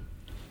 right?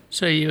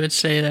 So you would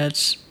say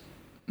that's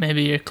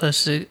maybe your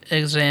closest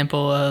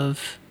example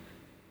of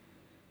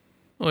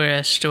where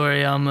a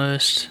story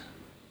almost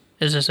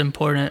is as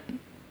important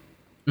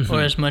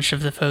or as much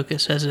of the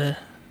focus as the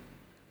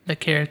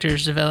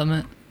character's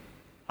development?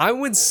 I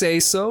would say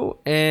so,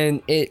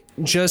 and it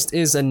just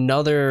is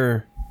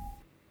another,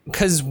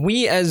 because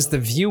we as the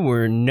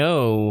viewer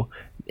know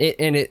it,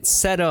 and it's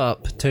set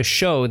up to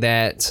show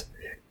that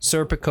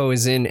Serpico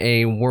is in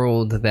a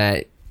world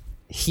that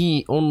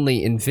he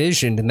only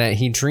envisioned and that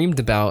he dreamed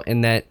about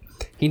and that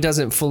he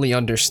doesn't fully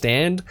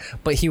understand,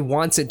 but he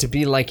wants it to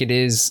be like it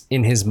is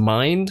in his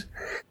mind,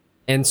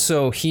 and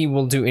so he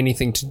will do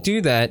anything to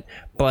do that,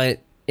 but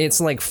it's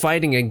like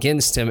fighting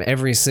against him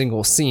every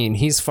single scene.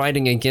 He's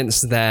fighting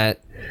against that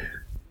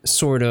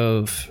sort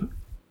of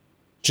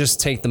just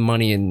take the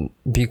money and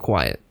be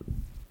quiet.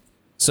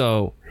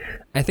 So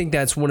I think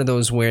that's one of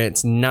those where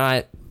it's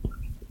not,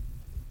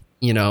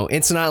 you know,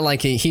 it's not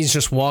like he's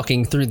just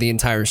walking through the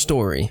entire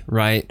story,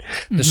 right?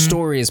 The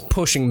story is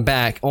pushing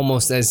back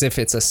almost as if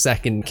it's a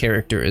second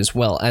character as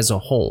well as a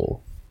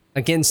whole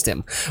against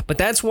him. But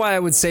that's why I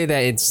would say that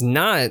it's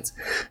not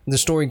the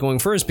story going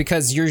first,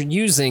 because you're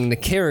using the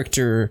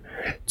character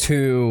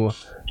to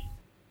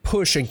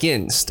push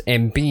against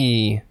and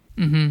be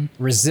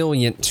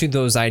resilient to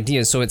those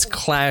ideas. So it's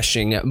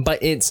clashing, but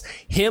it's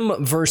him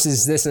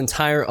versus this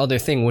entire other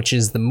thing, which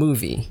is the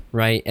movie,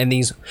 right? And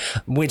these,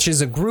 which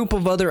is a group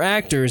of other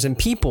actors and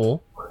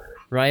people,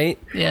 right?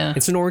 Yeah.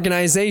 It's an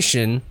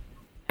organization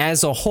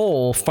as a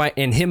whole, fight,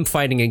 and him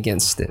fighting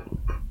against it.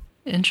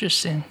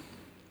 Interesting.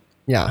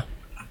 Yeah.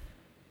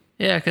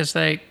 Yeah, because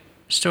like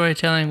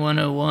storytelling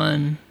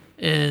 101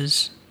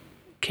 is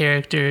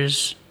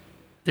characters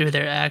through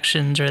their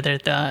actions or their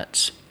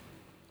thoughts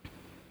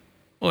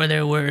or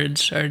their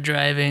words are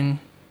driving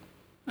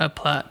a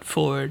plot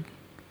forward.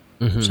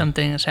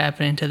 Something is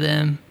happening to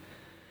them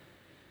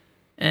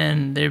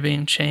and they're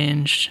being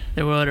changed.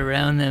 The world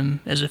around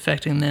them is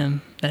affecting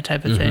them, that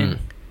type of thing.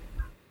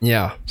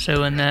 Yeah.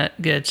 So when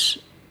that gets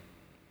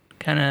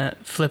kind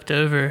of flipped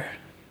over,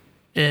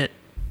 it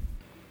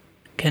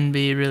can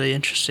be really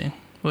interesting,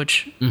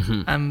 which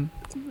I'm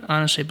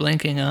honestly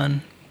blanking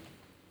on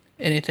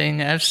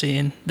anything I've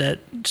seen that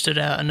stood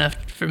out enough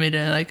for me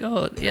to like,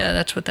 oh yeah,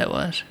 that's what that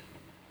was.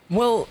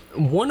 Well,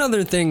 one other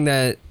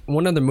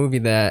movie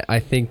that I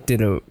think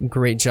did a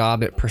great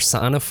job at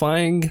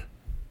personifying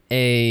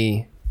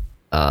a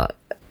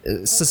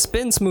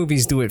suspense,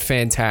 movies do it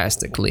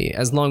fantastically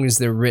as long as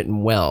they're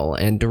written well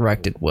and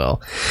directed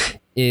well,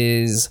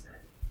 is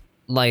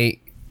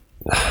like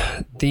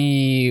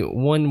the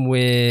one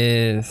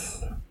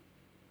with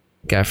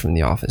guy from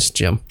The Office,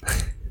 Jim.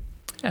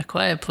 A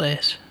Quiet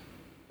Place.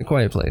 A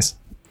Quiet Place.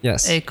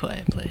 Yes. A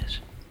Quiet Place.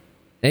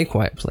 A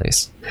Quiet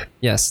Place.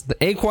 Yes, the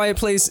A Quiet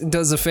Place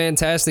does a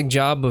fantastic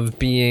job of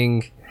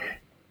being,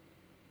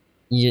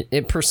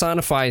 it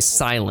personifies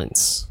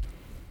silence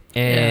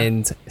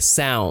and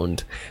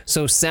sound.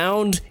 So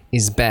sound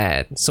is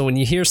bad. So when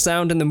you hear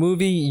sound in the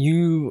movie,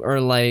 you are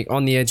like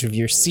on the edge of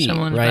your seat.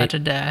 Someone's right? about to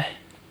die.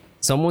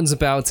 Someone's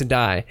about to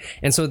die.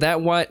 And so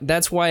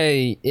that's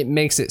why it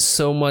makes it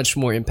so much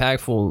more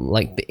impactful,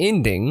 like the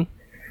ending,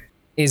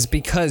 is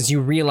because you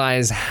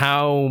realize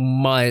how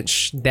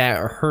much that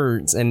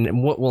hurts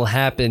and what will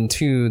happen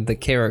to the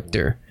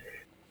character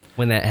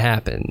when that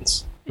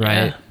happens,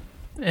 right?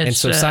 Yeah. And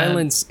so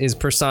silence is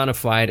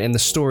personified, and the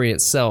story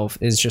itself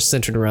is just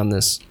centered around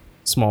this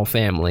small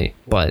family,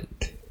 but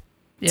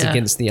it's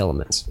against the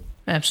elements.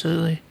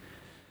 Absolutely.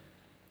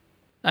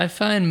 I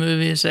find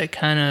movies that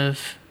kind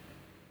of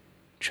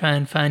try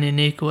and find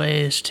unique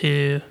ways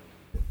to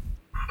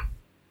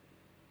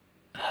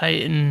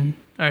heighten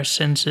our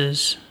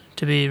senses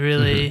to be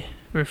really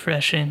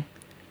refreshing.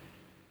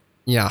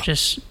 Yeah.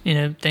 Just,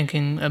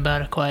 thinking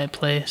about A Quiet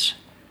Place.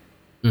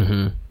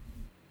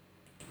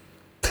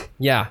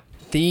 Yeah.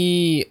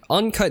 The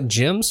Uncut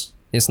Gems.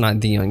 It's not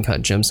The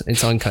Uncut Gems.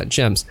 It's Uncut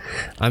Gems.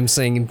 I'm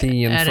saying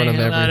the in front of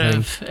Adding a lot everything.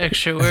 of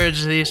extra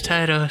words to these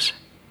titles.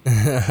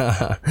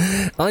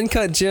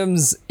 Uncut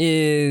Gems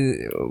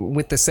is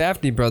with the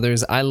Safdie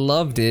brothers. I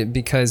loved it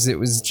because it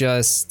was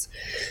just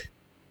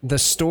the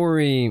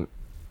story.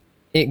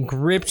 It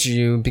gripped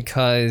you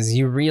because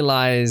you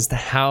realized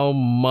how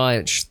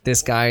much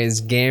this guy is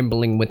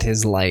gambling with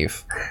his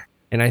life.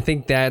 And I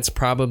think that's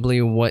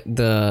probably what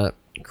the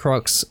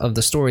crux of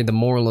the story, the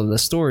moral of the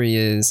story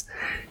is.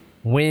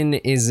 When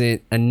is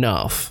it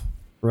enough?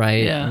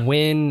 Right? Yeah.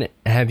 When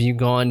have you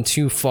gone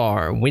too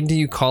far? When do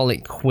you call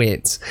it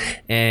quits?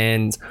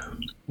 And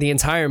the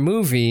entire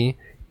movie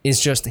is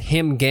just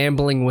him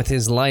gambling with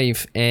his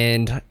life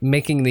and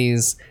making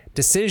these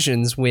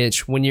decisions,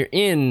 which when you're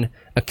in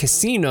a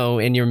casino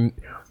and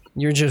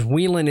you're just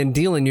wheeling and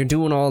dealing, you're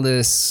doing all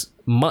this,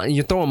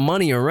 you're throwing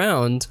money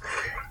around,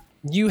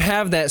 you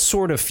have that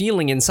sort of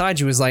feeling inside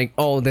you is like,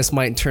 oh, this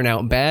might turn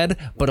out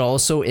bad, but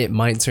also it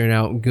might turn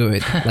out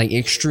good. Like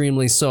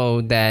extremely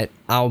so that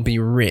I'll be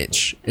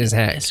rich as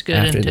heck. It's good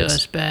after until this.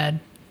 it's bad.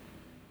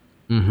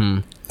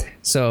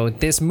 So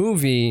this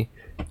movie,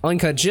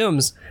 Uncut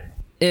Gems,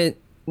 it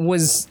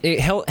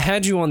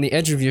had you on the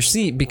edge of your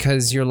seat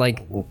because you're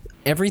like,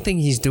 everything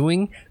he's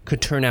doing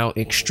could turn out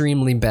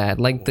extremely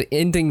bad. Like the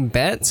ending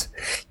bet,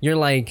 you're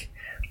like,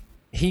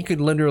 he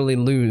could literally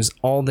lose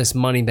all this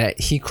money that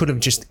he could have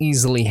just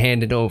easily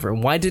handed over.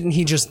 Why didn't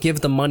he just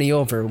give the money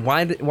over?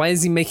 Why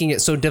is he making it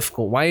so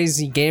difficult? Why is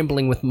he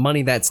gambling with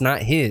money that's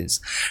not his,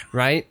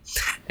 right?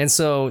 And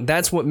so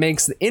that's what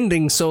makes the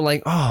ending so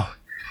like, oh,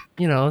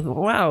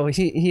 wow,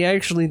 he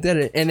actually did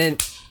it. And then,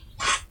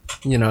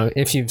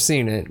 if you've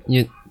seen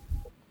it,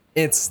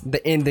 it's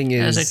the ending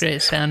is... That's a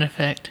great sound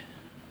effect.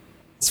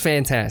 It's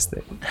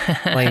fantastic.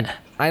 Like,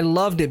 I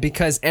loved it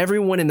because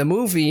everyone in the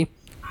movie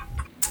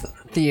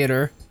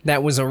theater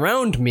that was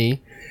around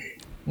me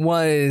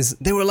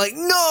they were like,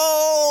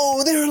 no,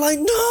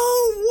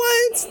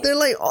 what? They're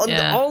like,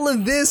 all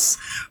of this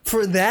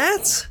for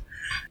that?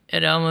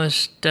 It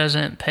almost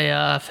doesn't pay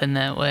off in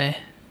that way.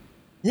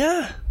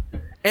 Yeah.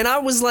 And I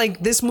was like,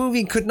 this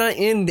movie could not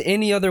end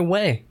any other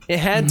way. It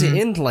had to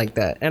end like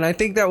that. And I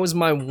think that was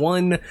my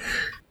one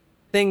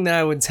thing that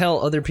I would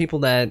tell other people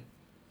that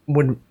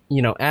would,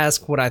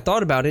 ask what I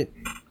thought about it.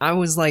 I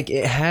was like,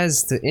 it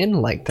has to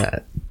end like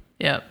that.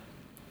 Yep.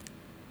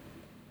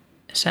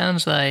 It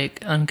sounds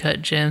like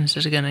Uncut Gems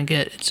is going to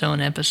get its own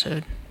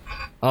episode.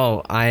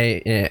 Oh,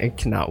 I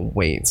cannot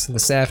wait. The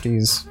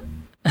Safdies,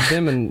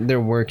 them and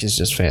their work is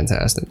just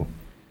fantastic.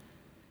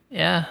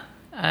 Yeah,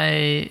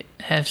 I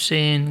have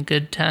seen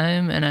Good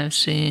Time and I've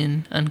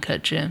seen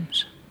Uncut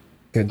Gems.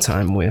 Good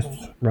Time with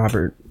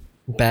Robert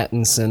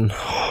Pattinson.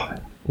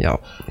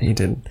 Yep, he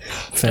did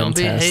fantastic. Don't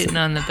be hating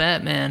on the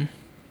Batman.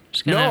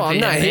 No, I'm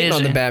not amazing. hating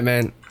on the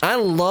Batman. I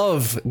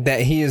love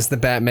that he is the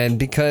Batman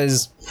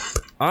because,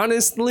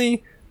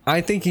 honestly,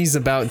 I think he's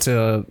about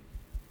to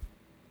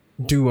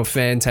do a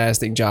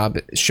fantastic job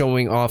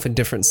showing off a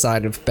different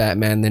side of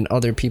Batman than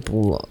other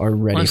people are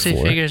ready Once for.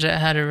 he figures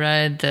out how to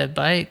ride the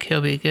bike,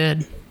 he'll be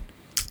good.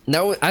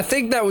 No, I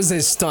think that was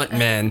his stunt,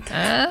 man.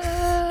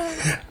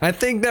 I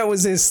think that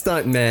was his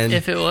stunt, man.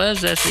 If it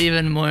was, that's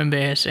even more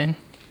embarrassing.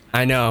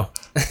 I know.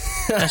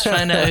 Let's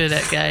find out who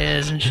that guy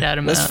is and shout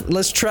him out.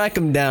 Let's track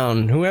him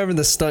down. Whoever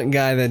the stunt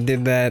guy that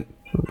did that,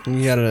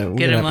 we gotta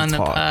Get him have on to the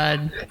talk.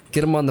 pod.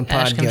 Get him on the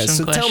Ask him podcast.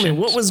 So some tell me, what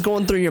questions. was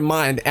going through your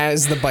mind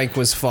as the bike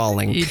was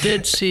falling? You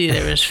did see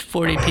there was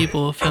 40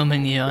 people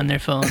filming you on their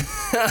phone.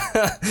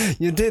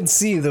 You did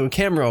see the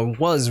camera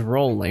was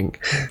rolling.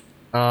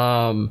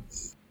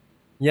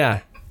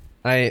 Yeah.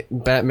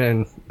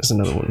 Batman is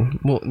another one.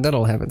 Well,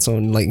 that'll have its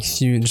own like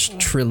huge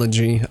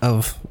trilogy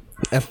of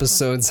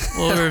episodes.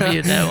 We'll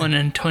review that one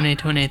in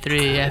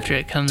 2023 after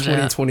it comes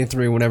out.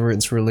 2023, whenever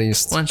it's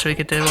released. Once we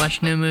get to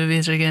watch new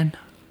movies again.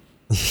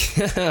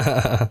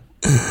 Yeah,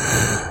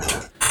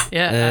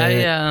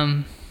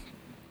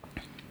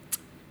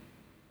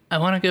 I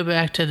want to go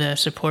back to the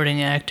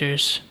supporting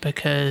actors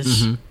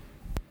because,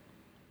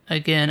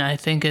 again, I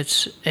think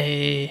it's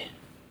an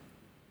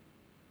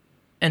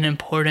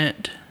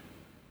important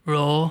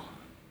role,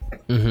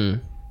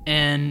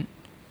 and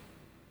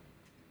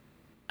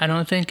I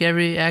don't think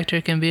every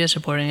actor can be a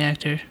supporting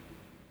actor,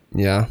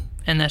 Yeah.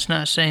 and that's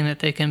not saying that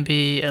they can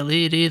be a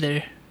lead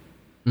either.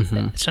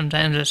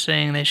 Sometimes it's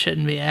saying they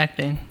shouldn't be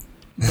acting,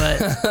 but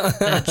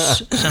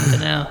that's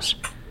something else.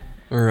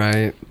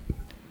 Right.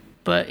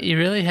 But you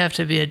really have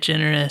to be a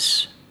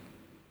generous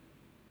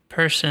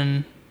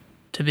person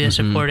to be a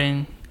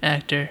supporting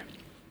actor.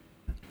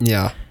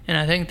 Yeah. And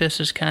I think this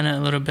is kind of a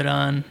little bit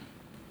on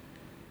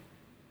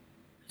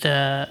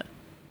the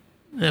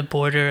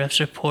border of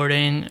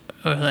supporting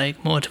or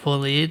like multiple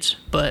leads.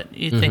 But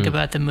you think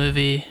about the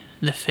movie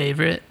The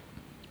Favorite.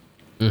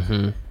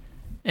 It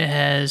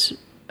has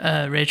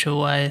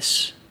Rachel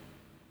Weisz,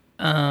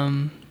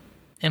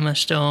 Emma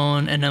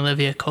Stone, and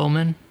Olivia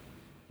Colman.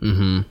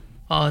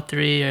 All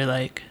three are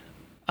like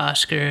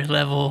Oscar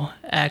level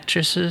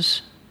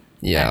actresses,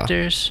 Yeah.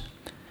 actors.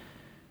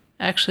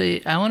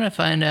 Actually, I want to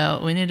find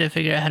out. We need to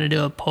figure out how to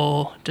do a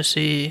poll to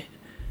see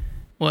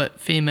what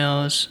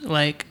females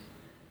like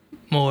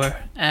more,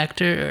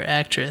 actor or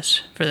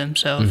actress for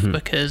themselves,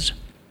 because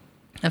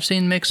I've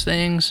seen mixed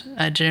things.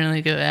 I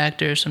generally go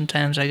actor.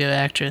 Sometimes I go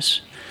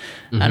actress.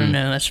 I don't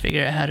know. Let's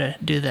figure out how to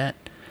do that.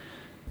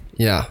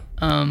 Yeah.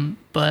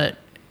 But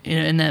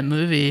in that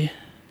movie,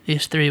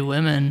 these three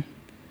women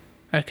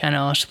are kind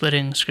of all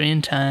splitting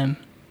screen time,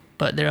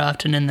 but they're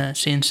often in the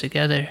scenes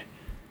together.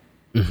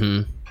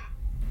 Mm-hmm.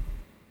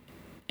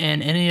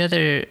 And any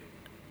other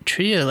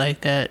trio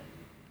like that,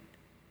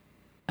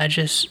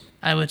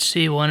 I would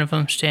see one of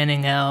them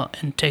standing out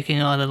and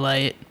taking all the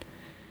light.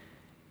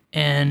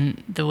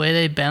 And the way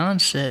they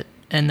balanced it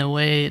and the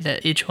way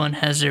that each one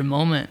has their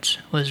moments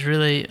was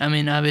really, I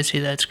mean, obviously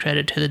that's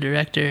credit to the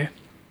director,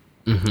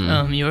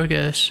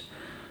 Yorgos,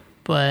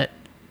 but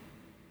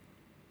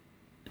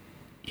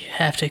you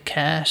have to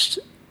cast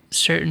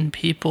certain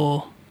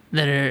people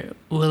that are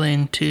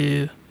willing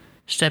to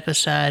step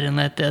aside and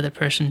let the other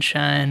person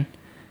shine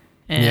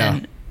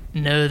and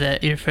know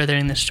that you're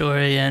furthering the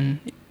story. And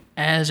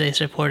as a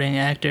supporting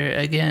actor,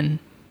 again,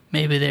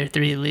 maybe they're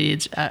three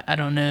leads. I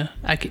don't know.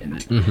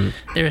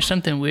 There was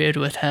something weird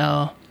with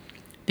how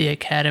the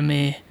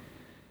Academy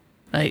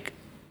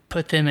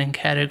put them in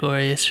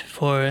categories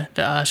for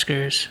the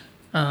Oscars.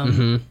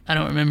 I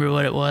don't remember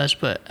what it was,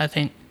 but I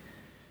think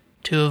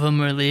two of them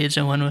were leads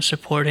and one was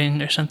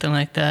supporting or something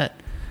like that.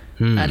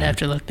 I'd have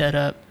to look that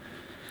up.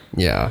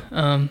 Yeah.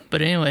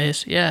 But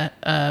anyways,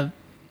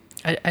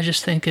 I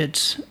just think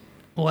it's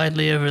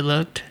widely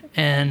overlooked,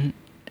 and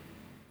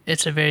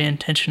it's a very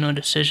intentional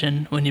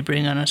decision when you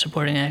bring on a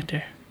supporting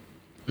actor.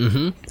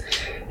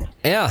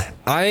 Yeah,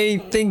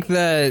 I think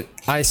that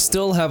I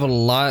still have a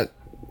lot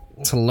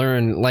to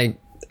learn. Like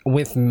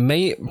with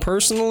me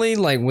personally,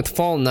 like with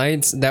Fall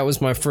Nights, that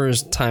was my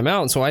first time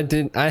out, so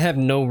I have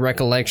no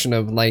recollection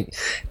of like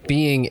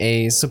being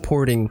a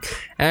supporting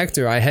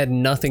actor. I had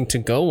nothing to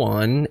go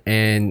on,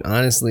 and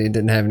honestly, it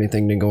didn't have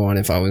anything to go on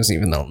if I was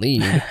even the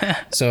lead.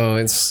 So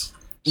it's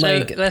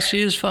like, let's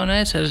use Fall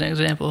Nights as an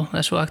example.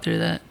 Let's walk through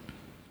that.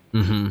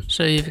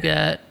 So you've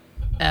got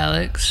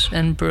Alex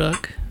and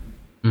Brooke,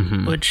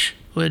 which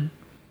would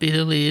be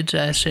the leads,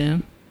 I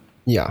assume.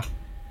 Yeah.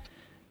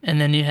 And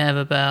then you have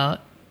about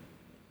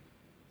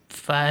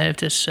 5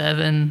 to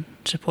 7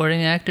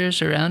 supporting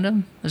actors around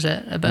them. Is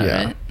that about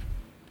right?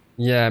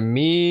 Yeah,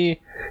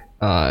 me,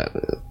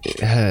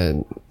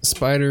 had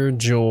Spider,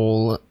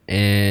 Joel,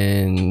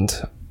 and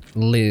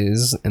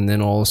Liz, and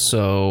then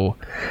also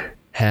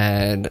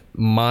had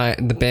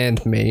the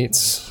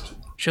bandmates.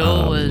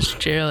 Joel was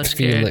Gerald's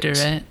Felix.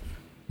 character, right?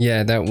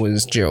 Yeah, that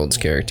was Gerald's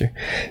character.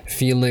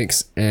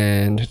 Felix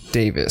and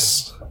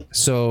Davis.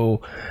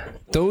 So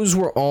those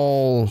were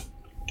all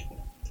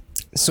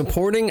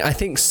supporting. I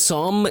think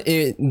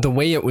the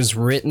way it was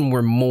written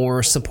were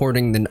more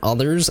supporting than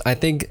others. I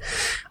think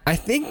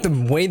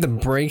the way the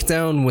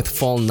breakdown with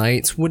Fall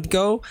Nights would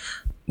go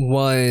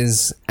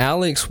was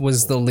Alex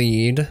was the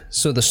lead,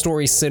 so the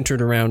story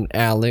centered around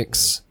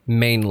Alex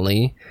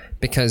mainly,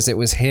 because it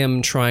was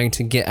him trying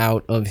to get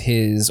out of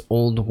his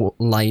old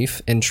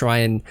life and try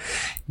and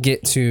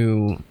get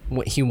to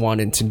what he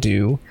wanted to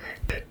do.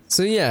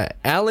 So yeah,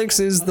 Alex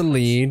is the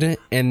lead,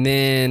 and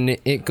then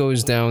it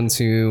goes down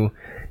to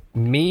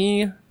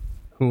me,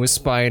 who was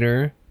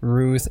Spider,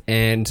 Ruth,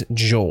 and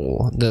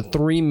Joel, the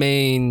three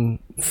main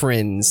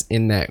friends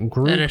in that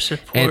group that are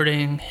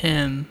supporting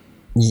him.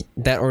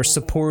 That are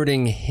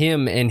supporting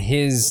him and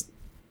his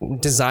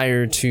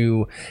desire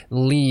to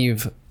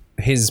leave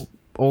his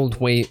old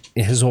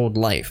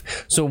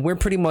life. So we're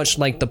pretty much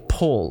like the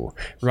pull,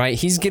 right?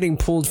 He's getting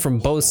pulled from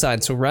both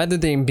sides. So rather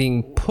than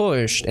being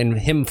pushed and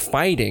him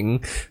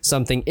fighting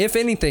something, if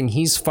anything,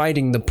 he's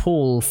fighting the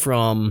pull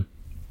from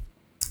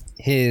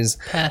his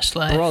past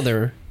life,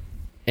 brother,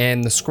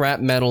 and the scrap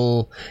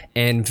metal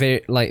and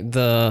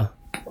the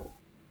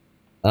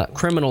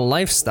criminal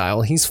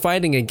lifestyle. He's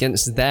fighting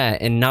against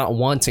that and not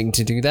wanting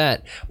to do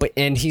that,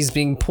 and he's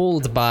being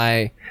pulled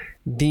by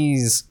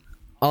these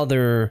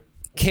other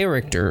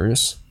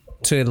characters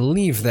to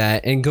leave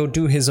that and go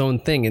do his own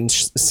thing and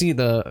see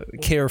the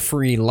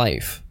carefree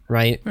life,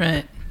 right?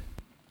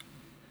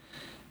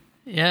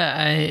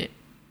 Yeah,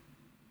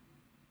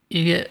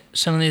 you get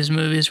some of these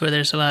movies where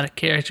there's a lot of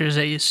characters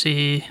that you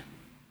see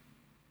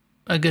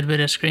a good bit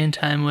of screen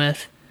time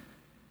with.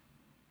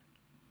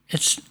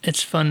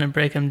 It's fun to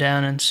break them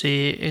down and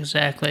see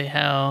exactly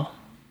how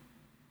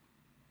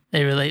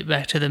they relate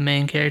back to the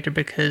main character,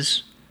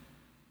 because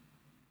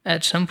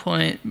at some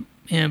point,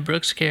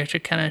 Brooke's character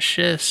kind of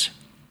shifts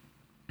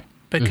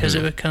because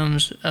it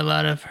becomes a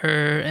lot of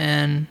her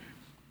and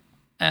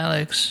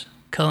Alex,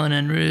 Cullen,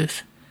 and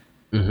Ruth.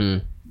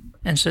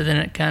 And so then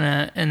it kind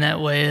of, in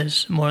that way,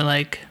 is more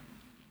like,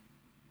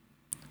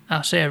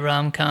 I'll say a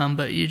rom-com,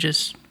 but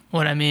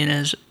what I mean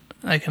is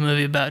like a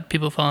movie about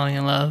people falling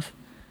in love.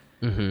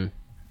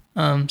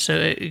 So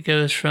it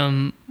goes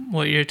from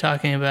what you're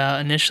talking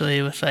about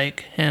initially with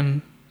like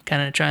him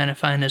kind of trying to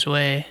find his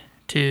way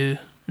to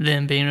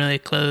them being really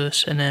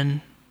close, and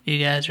then you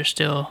guys are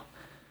still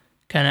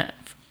kind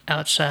of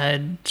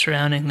outside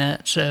surrounding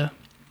that. So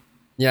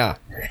yeah,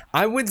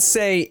 I would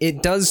say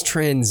it does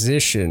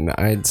transition.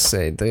 I'd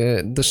say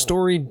the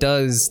story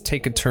does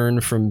take a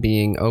turn from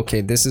being,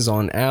 okay, this is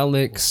on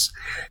Alex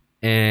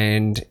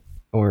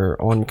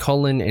or on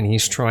Cullen, and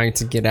he's trying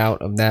to get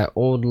out of that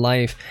old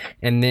life,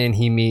 and then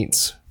he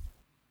meets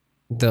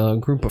the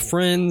group of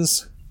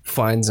friends,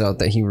 finds out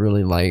that he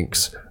really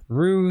likes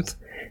Ruth,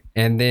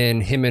 and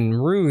then him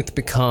and Ruth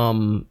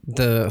become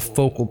the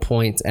focal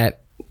point at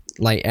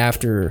like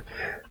after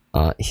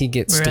he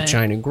gets to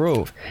China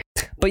Grove.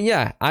 But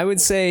yeah, I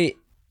would say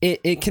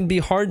it can be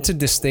hard to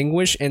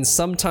distinguish, and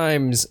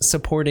sometimes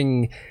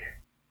supporting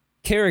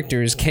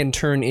characters can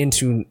turn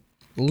into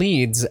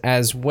leads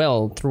as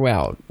well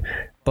throughout.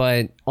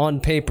 But on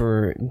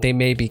paper, they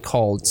may be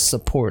called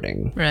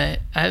supporting. Right.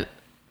 I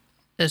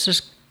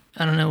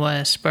don't know why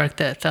I sparked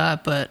that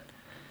thought, but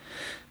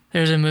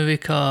there's a movie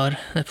called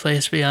The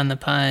Place Beyond the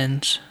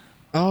Pines.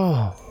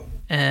 Oh.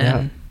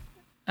 And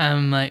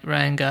I'm like,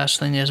 Ryan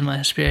Gosling is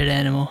my spirit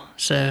animal,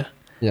 so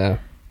yeah,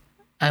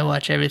 I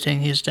watch everything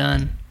he's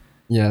done.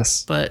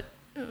 Yes. But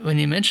when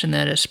you mentioned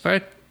that, it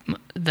sparked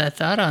that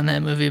thought on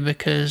that movie,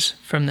 because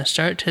from the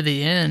start to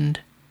the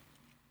end,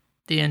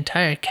 the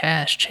entire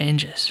cast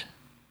changes.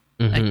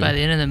 Mm-hmm. Like by the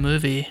end of the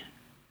movie,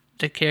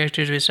 the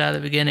characters we saw at the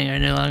beginning are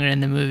no longer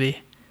in the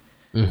movie.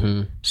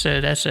 Mm-hmm.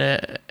 So that's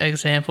an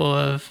example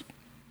of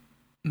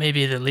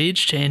maybe the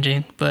leads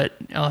changing, but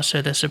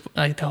also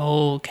the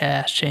whole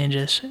cast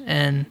changes.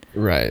 And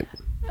right,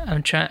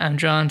 I'm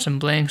drawing some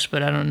blanks,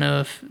 but I don't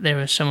know if there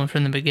was someone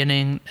from the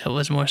beginning that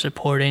was more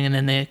supporting, and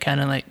then they kind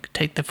of like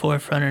take the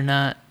forefront or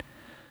not.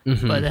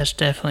 Mm-hmm. But that's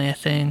definitely a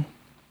thing.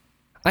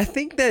 I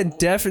think that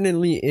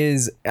definitely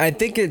is. I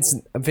think it's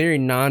very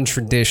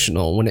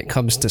non-traditional when it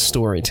comes to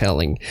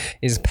storytelling,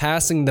 is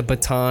passing the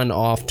baton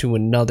off to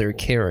another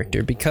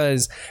character,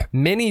 because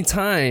many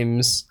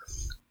times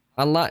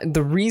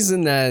the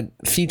reason that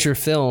feature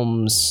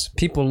films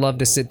people love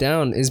to sit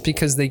down is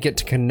because they get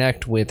to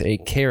connect with a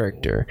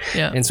character.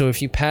 Yeah. And so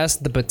if you pass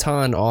the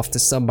baton off to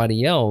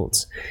somebody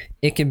else,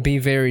 it can be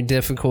very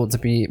difficult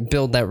to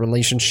build that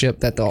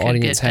relationship that the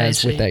audience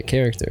has with that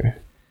character.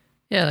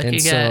 Yeah, like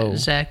you got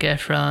Zac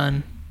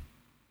Efron,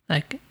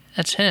 like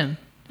that's him.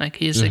 Like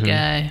he's the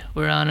guy,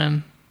 we're on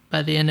him.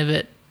 By the end of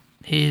it,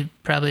 he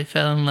probably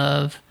fell in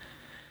love,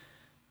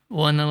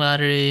 won the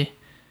lottery,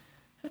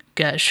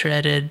 got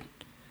shredded,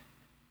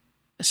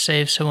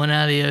 saved someone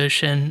out of the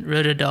ocean,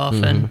 rode a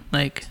dolphin.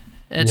 Like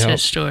that's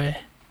his story.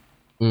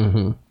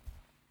 Mm-hmm.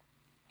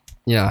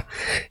 Yeah.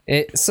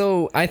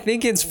 So I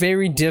think it's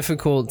very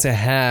difficult to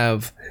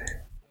have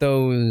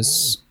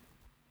those.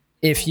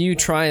 If you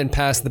try and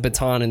pass the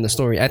baton in the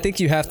story, I think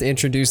you have to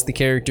introduce the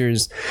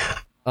characters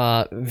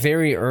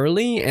very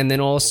early, and then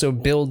also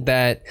build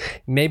that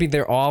maybe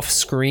they're off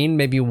screen.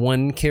 Maybe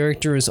one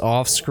character is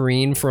off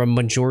screen for a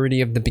majority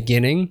of the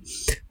beginning,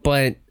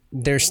 but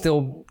they're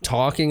still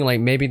talking. Like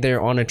maybe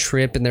they're on a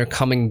trip and they're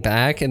coming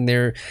back and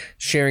they're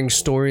sharing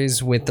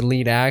stories with the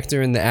lead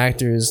actor, and the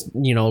actor is,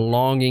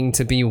 longing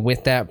to be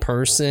with that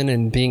person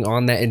and being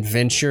on that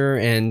adventure,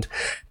 and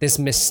this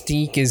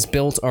mystique is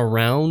built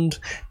around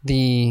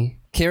the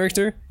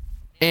character.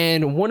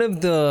 And one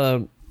of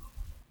the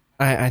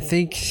I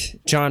think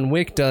John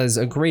Wick does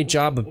a great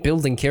job of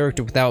building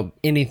character without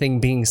anything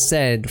being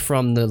said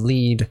from the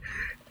lead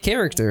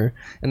character,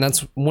 and that's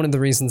one of the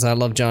reasons I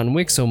love John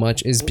Wick so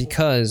much, is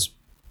because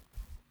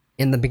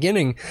in the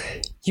beginning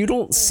you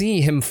don't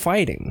see him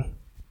fighting.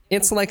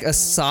 It's like a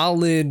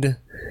solid,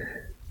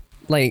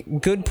 like,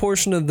 good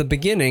portion of the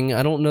beginning.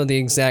 I don't know the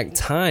exact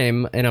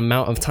time and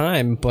amount of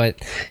time, but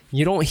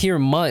you don't hear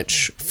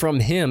much from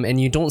him,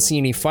 and you don't see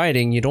any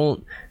fighting. You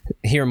don't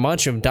hear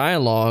much of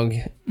dialogue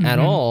at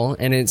all,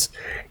 and it's,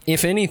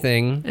 if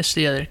anything, it's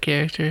the other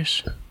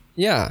characters.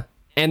 Yeah.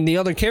 And the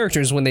other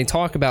characters, when they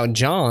talk about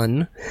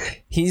John,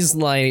 he's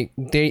like,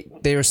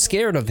 they're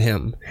scared of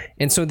him.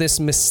 And so this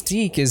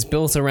mystique is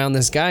built around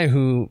this guy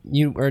who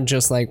you are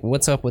just like,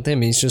 what's up with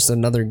him? He's just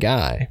another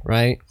guy,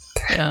 right?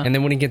 Yeah. And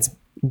then when he gets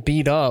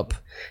beat up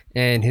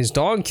and his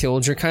dog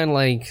killed, you're kind of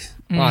like,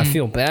 oh, I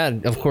feel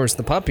bad. Of course,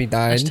 the puppy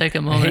died. Let's take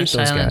a moment of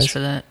silence for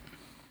that.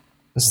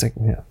 Let's take,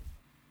 yeah.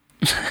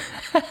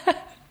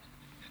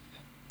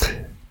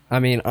 I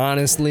mean,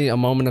 honestly, a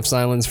moment of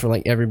silence for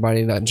like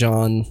everybody that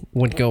John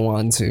would go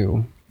on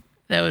to.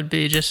 That would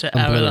be just an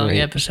hour-long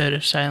episode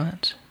of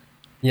silence.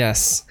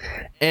 Yes.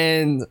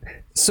 And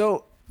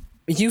so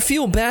you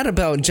feel bad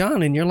about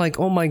John, and you're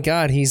like, oh my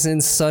God, he's in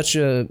such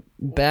a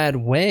bad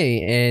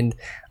way. And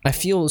I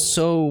feel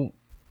so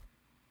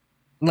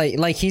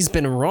like he's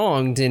been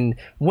wronged, and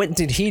what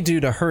did he do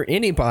to hurt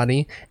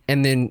anybody?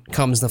 And then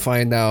comes to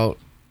find out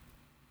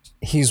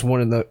he's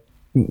one of the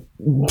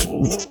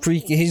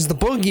he's the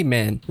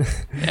boogeyman.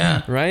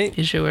 Yeah. Right?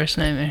 He's your worst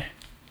nightmare.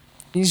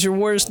 He's your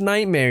worst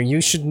nightmare. You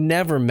should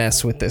never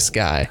mess with this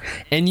guy.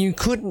 And you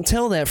couldn't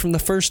tell that from the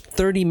first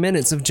 30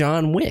 minutes of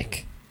John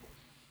Wick.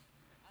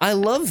 I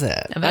love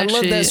that. I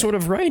love that sort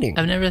of writing.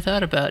 I've never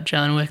thought about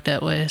John Wick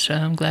that way, so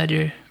I'm glad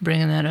you're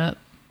bringing that up.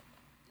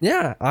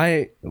 Yeah,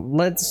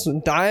 let's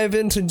dive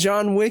into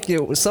John Wick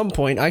at some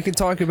point. I could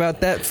talk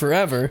about that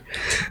forever.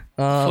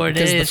 4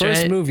 days, because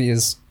right?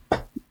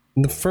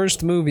 The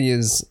first movie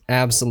is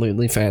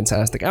absolutely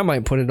fantastic. I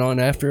might put it on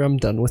after I'm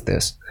done with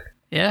this.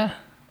 Yeah.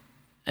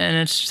 And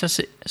it's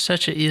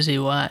such an easy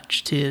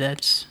watch, too.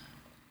 That's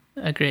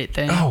a great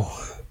thing.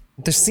 Oh,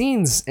 the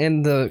scenes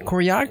and the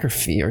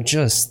choreography are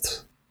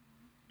just...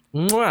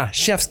 Mwah,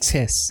 chef's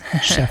kiss.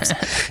 Chef's.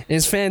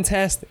 It's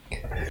fantastic.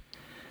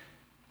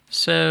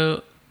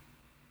 So,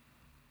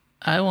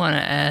 I want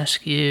to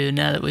ask you,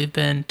 now that we've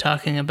been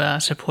talking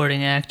about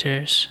supporting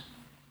actors,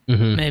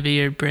 maybe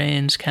your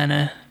brain's kind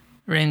of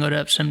wrangled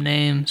up some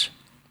names.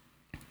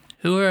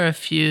 Who are a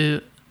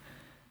few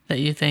that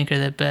you think are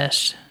the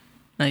best,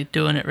 like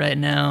doing it right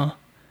now?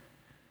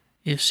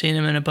 You've seen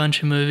them in a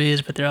bunch of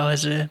movies, but they're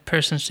always a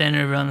person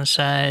standing over on the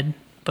side.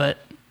 But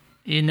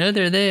you know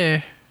they're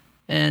there,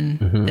 and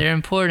they're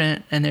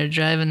important, and they're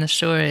driving the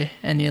story,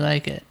 and you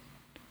like it.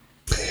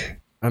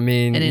 I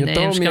mean, any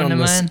names come to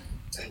mind?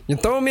 You're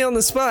throwing me on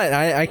the spot.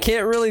 I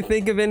can't really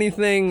think of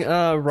anything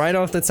right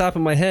off the top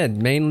of my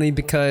head, mainly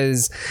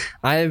because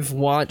I've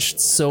watched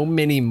so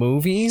many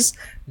movies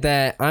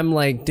that I'm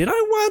like, did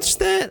I watch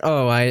that?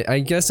 Oh, I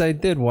guess I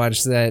did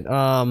watch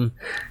that.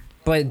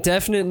 But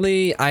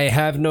definitely, I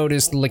have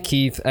noticed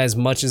Lakeith as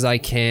much as I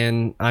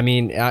can. I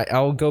mean,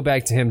 I'll go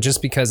back to him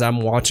just because I'm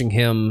watching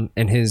him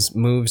and his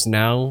moves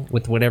now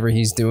with whatever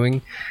he's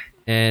doing.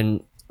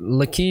 And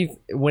Lakeith,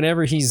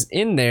 whenever he's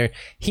in there,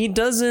 he's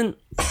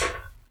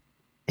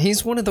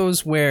one of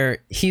those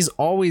where he's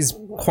always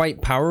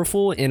quite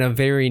powerful in a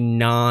very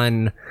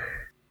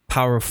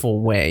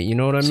non-powerful way. You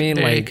know what I mean?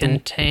 Very like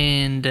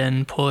contained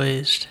and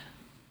poised.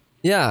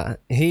 Yeah,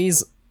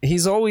 he's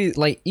always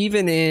like,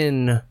 even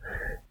in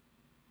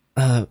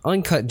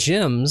Uncut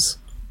Gems,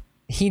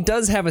 he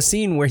does have a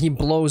scene where he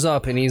blows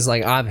up and he's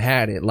like, I've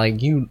had it.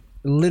 Like, you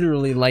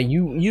literally, like,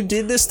 you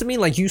did this to me.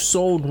 Like, you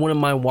sold one of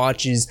my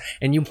watches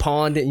and you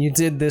pawned it and you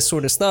did this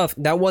sort of stuff.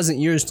 That wasn't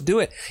yours to do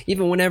it.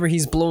 Even whenever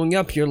he's blowing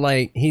up, you're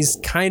like, he's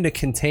kind of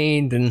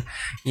contained, and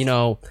you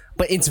know,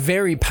 but it's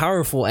very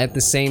powerful at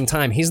the same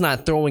time. He's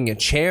not throwing a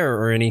chair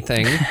or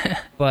anything,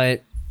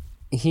 but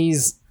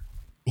he's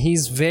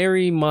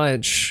very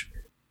much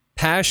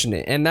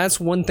passionate. And that's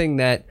one thing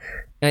that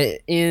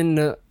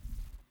in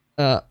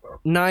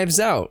Knives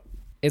Out,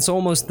 it's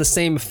almost the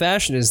same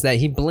fashion, is that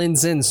he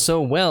blends in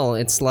so well.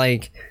 It's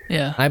like,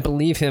 yeah, I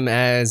believe him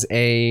as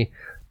a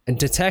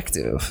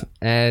detective,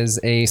 as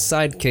a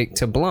sidekick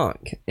to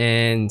Blanc,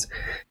 and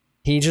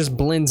he just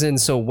blends in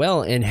so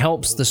well and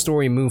helps the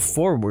story move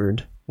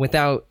forward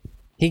without,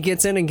 he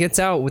gets in and gets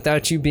out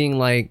without you being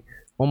like,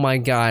 oh my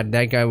god,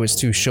 that guy was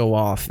too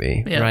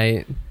show-offy, yeah.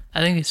 Right?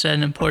 I think you said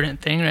an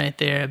important thing right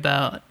there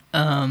about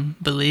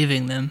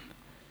believing them.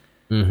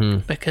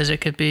 Because it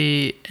could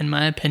be, in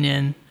my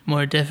opinion,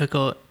 more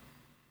difficult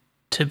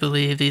to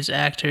believe these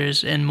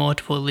actors in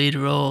multiple lead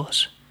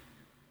roles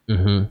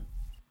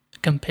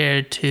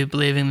compared to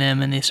believing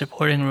them in the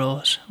supporting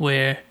roles,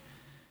 where,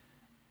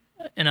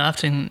 and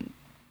often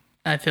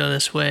I feel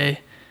this way,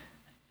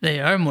 they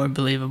are more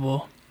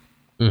believable.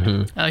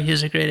 I'll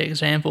use a great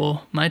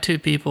example. My two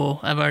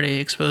people, I've already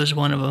exposed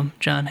one of them,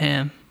 John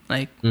Hamm.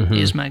 Like,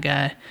 he's my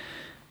guy.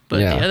 But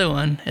the other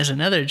one is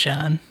another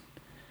John,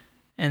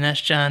 and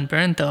that's Jon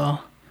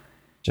Bernthal.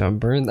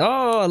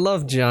 Oh, I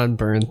love Jon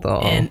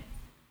Bernthal. And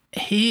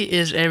he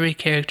is every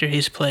character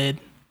he's played.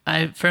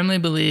 I firmly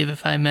believe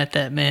if I met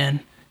that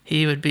man,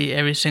 he would be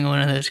every single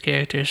one of those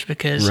characters,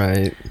 because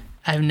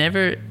I've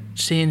never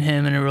seen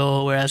him in a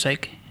role where I was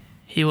like,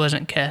 he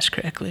wasn't cast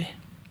correctly.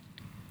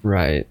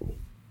 Right.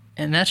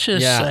 And that's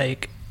just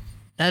like,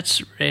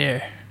 that's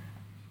rare.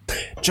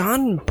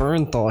 Jon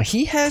Bernthal,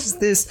 he has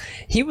this,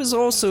 he was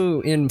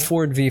also in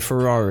Ford v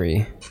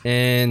Ferrari,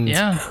 and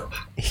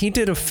he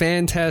did a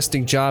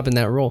fantastic job in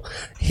that role.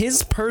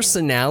 His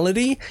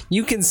personality,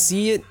 you can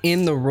see it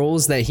in the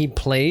roles that he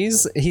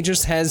plays. He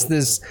just has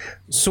this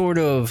sort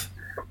of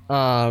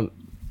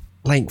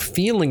like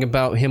feeling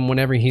about him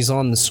whenever he's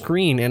on the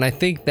screen, and I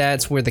think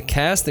that's where the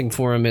casting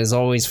for him is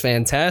always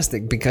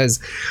fantastic, because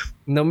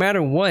no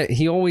matter what,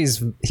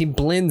 he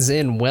blends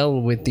in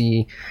well with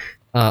the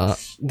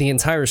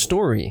entire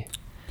story.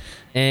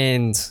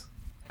 And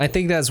I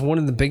think that's one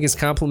of the biggest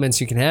compliments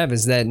you can have,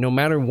 is that no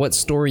matter what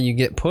story you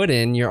get put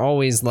in, you're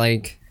always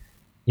like,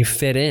 you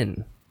fit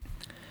in.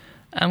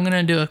 I'm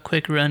gonna do a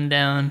quick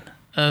rundown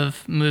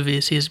of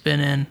movies he's been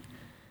in.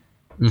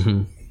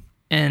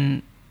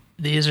 And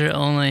these are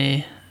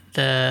only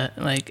the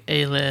like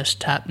A-list,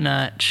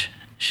 top-notch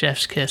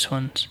chef's kiss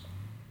ones.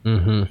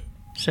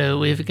 So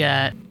we've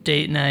got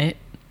Date Night.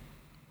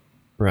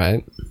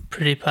 Right.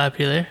 Pretty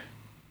popular.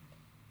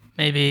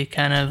 Maybe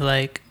kind of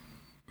like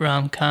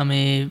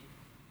rom-com-y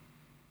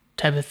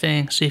type of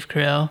thing. Steve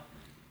Carell.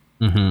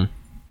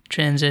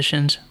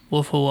 Transitions.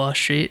 Wolf of Wall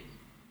Street.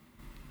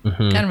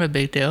 Kind of a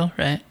big deal,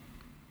 right?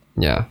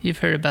 Yeah. You've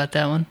heard about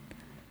that one?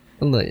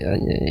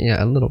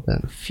 Yeah, a little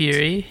bit.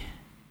 Fury.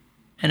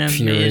 An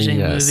amazing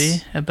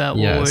movie about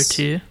World War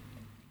II.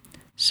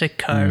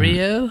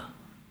 Sicario.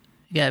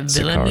 You got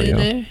Villeneuve Sicario.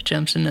 there,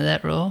 jumps into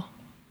that role.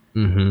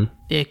 Mm-hmm.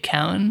 The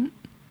Accountant,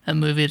 a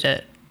movie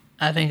that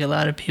I think a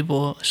lot of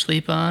people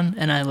sleep on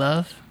and I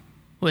love,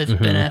 with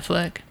Ben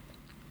Affleck.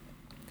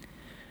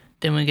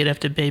 Then we get up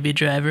to Baby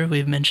Driver.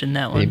 We've mentioned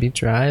that one. Baby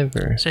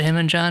Driver. So him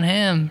and John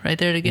Hamm right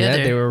there together.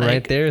 Yeah, they were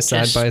right there,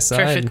 side just by side.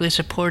 Perfectly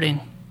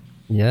supporting.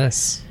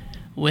 Yes.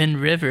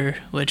 Wind River,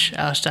 which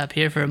I'll stop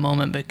here for a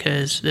moment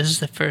because this is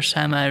the first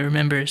time I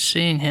remember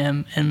seeing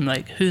him and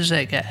like, who's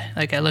that guy?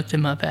 Like I looked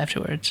him up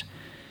afterwards.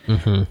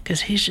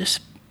 Because he's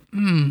just,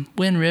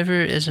 Wind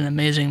River is an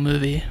amazing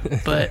movie,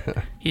 but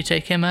you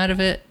take him out of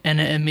it and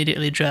it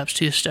immediately drops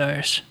 2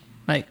 stars,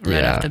 like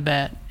right off the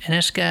bat. And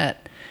it's got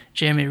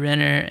Jeremy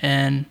Renner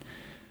and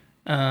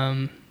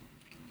blanking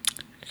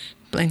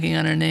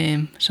on her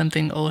name,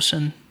 something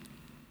Olsen.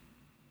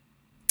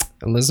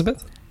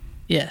 Elizabeth?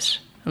 Yes,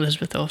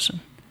 Elizabeth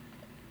Olsen.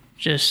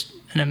 Just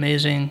an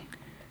amazing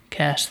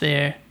cast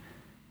there.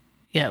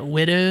 You got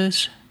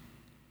Widows,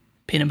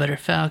 Peanut Butter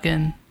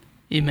Falcon.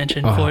 You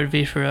mentioned Ford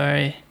v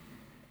Ferrari.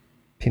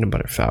 Peanut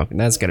Butter Falcon.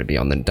 That's got to be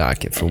on the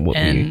docket for what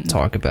we And-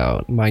 talk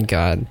about. My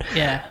God.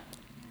 Yeah.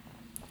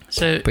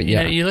 So, But you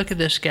yeah. know, you look at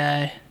this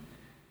guy,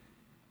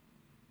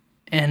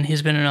 and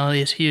he's been in all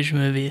these huge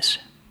movies,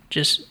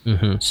 just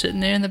sitting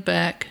there in the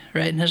back,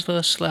 right in his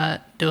little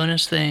slot, doing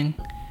his thing.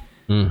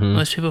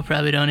 Most people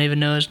probably don't even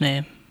know his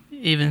name,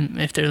 even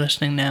if they're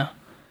listening now.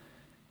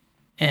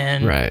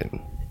 And Right.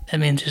 that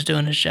means he's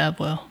doing his job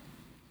well.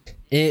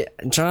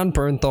 John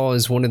Bernthal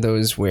is one of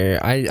those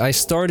where I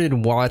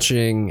started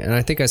watching, and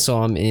I think I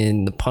saw him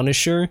in The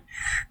Punisher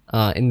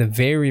in the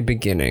very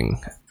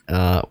beginning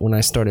when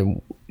I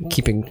started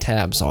keeping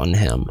tabs on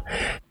him.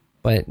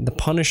 But The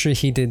Punisher,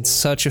 he did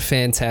such a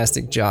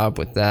fantastic job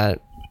with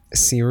that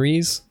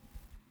series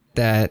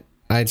that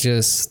I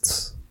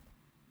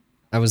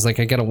was like,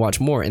 I gotta watch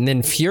more. And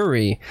then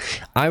Fury,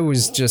 I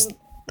was just,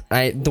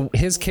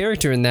 his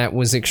character in that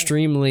was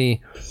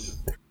extremely.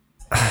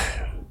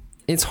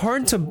 It's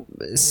hard to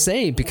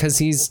say because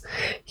he's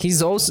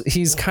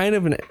kind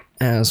of an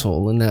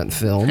asshole in that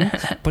film,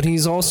 but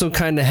he's also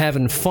kind of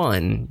having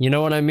fun. You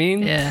know what I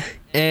mean? Yeah.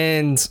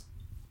 And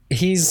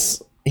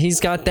he's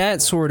got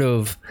that sort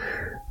of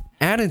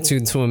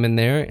attitude to him in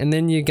there, and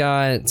then you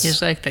got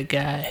He's like the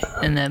guy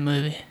in that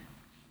movie.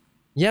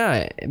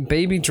 yeah,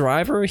 Baby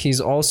Driver. He's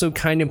also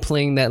kind of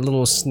playing that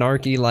little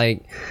snarky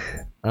like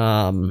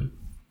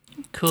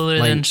Cooler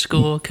than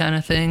school kind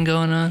of thing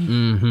going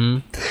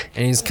on.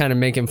 and he's kind of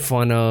making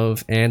fun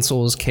of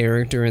Ansel's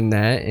character in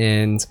that,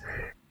 and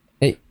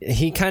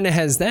he kind of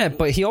has that,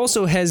 but he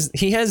also has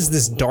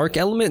this dark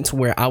element to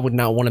where I would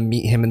not want to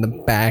meet him in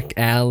the back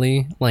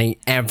alley like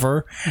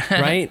ever,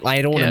 right? Like,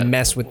 I don't want to Yeah.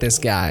 mess with this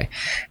guy,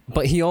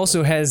 but he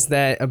also has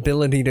that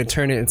ability to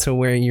turn it into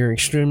where you're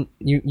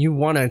you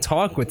want to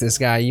talk with this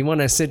guy, you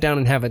want to sit down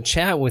and have a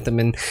chat with him,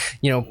 and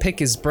pick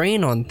his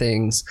brain on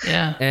things.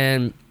 Yeah.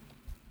 And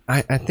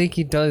I think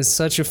he does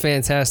such a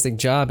fantastic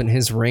job, and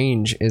his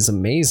range is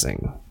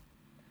amazing.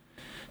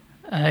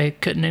 I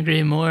couldn't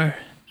agree more.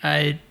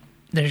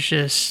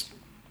 It's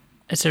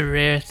a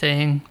rare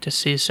thing to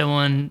see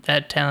someone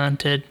that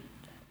talented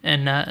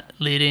and not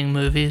leading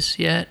movies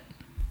yet.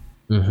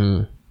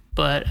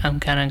 But I'm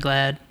kind of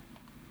glad.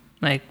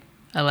 Like,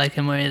 I like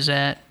him where he's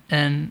at,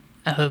 and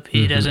I hope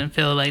he doesn't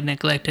feel like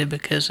neglected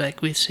because,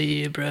 like, we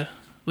see you, bro.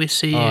 We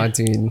see Oh, you.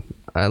 dude,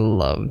 I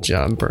love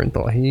John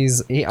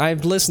Bernthal.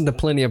 I've listened to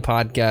plenty of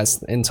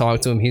podcasts and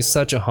talked to him. He's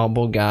such a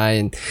humble guy,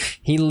 and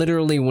he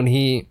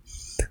literally,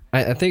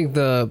 I think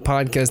the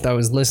podcast I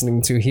was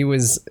listening to, he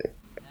was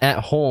at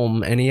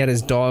home and he had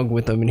his dog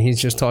with him, and he's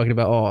just talking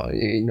about,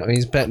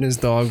 he's petting his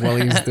dog while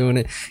he's doing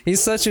it.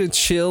 He's such a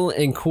chill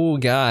and cool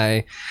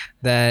guy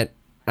that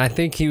I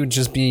think he would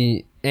just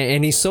be,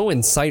 and he's so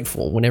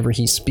insightful whenever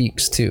he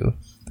speaks too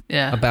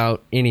Yeah.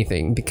 about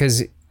anything,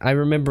 because I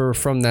remember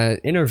from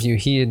that interview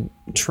he had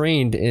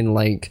trained in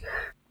like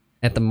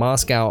at the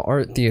Moscow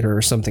Art Theater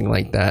or something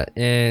like that,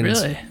 and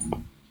Really?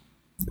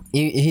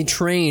 he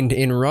trained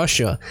in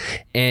Russia,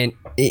 and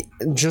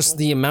just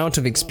the amount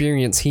of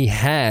experience he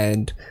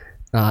had,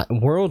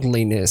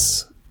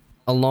 worldliness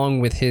along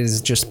with his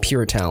just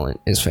pure talent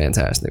is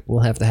fantastic.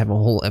 We'll have to have a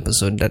whole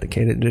episode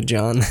dedicated to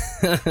John.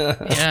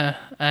 Yeah,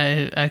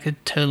 I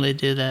could totally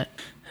do that.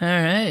 All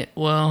right.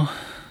 Well,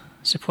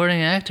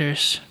 supporting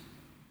actors.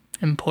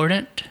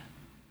 Important.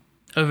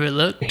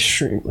 Overlooked.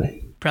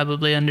 Extremely.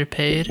 Probably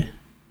underpaid.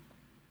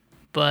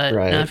 But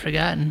Right. not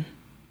forgotten.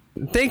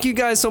 Thank you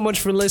guys so much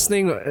for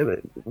listening.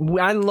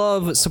 I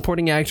love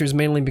supporting actors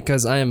mainly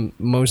because I am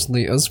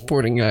mostly a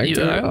supporting actor.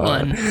 You are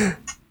one.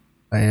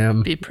 I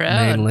am. Be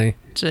proud. Mainly.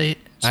 It's an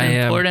I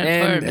am. important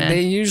And part,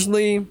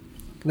 man.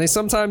 they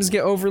sometimes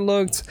get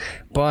overlooked,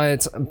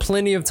 but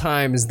plenty of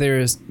times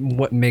there's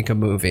what make a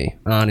movie,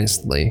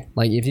 honestly.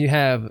 Like, if you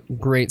have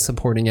great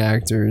supporting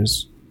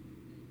actors,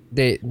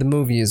 the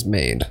movie is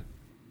made.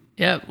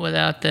 Yep,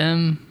 without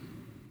them,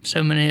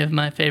 so many of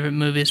my favorite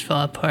movies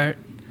fall apart.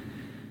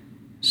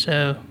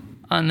 So,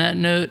 on that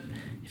note,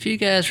 if if you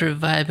guys were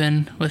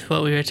vibing with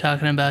what we were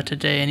talking about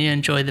today and you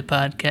enjoyed the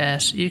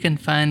podcast, you can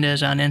find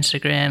us on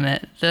Instagram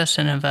at The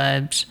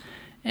Cinevibes.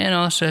 And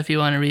also, if you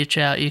want to reach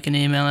out, you can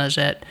email us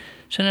at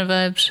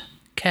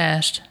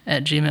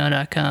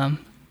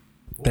cinevibescast@gmail.com.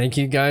 Thank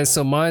you guys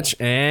so much,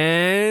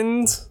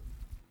 and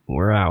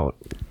we're out.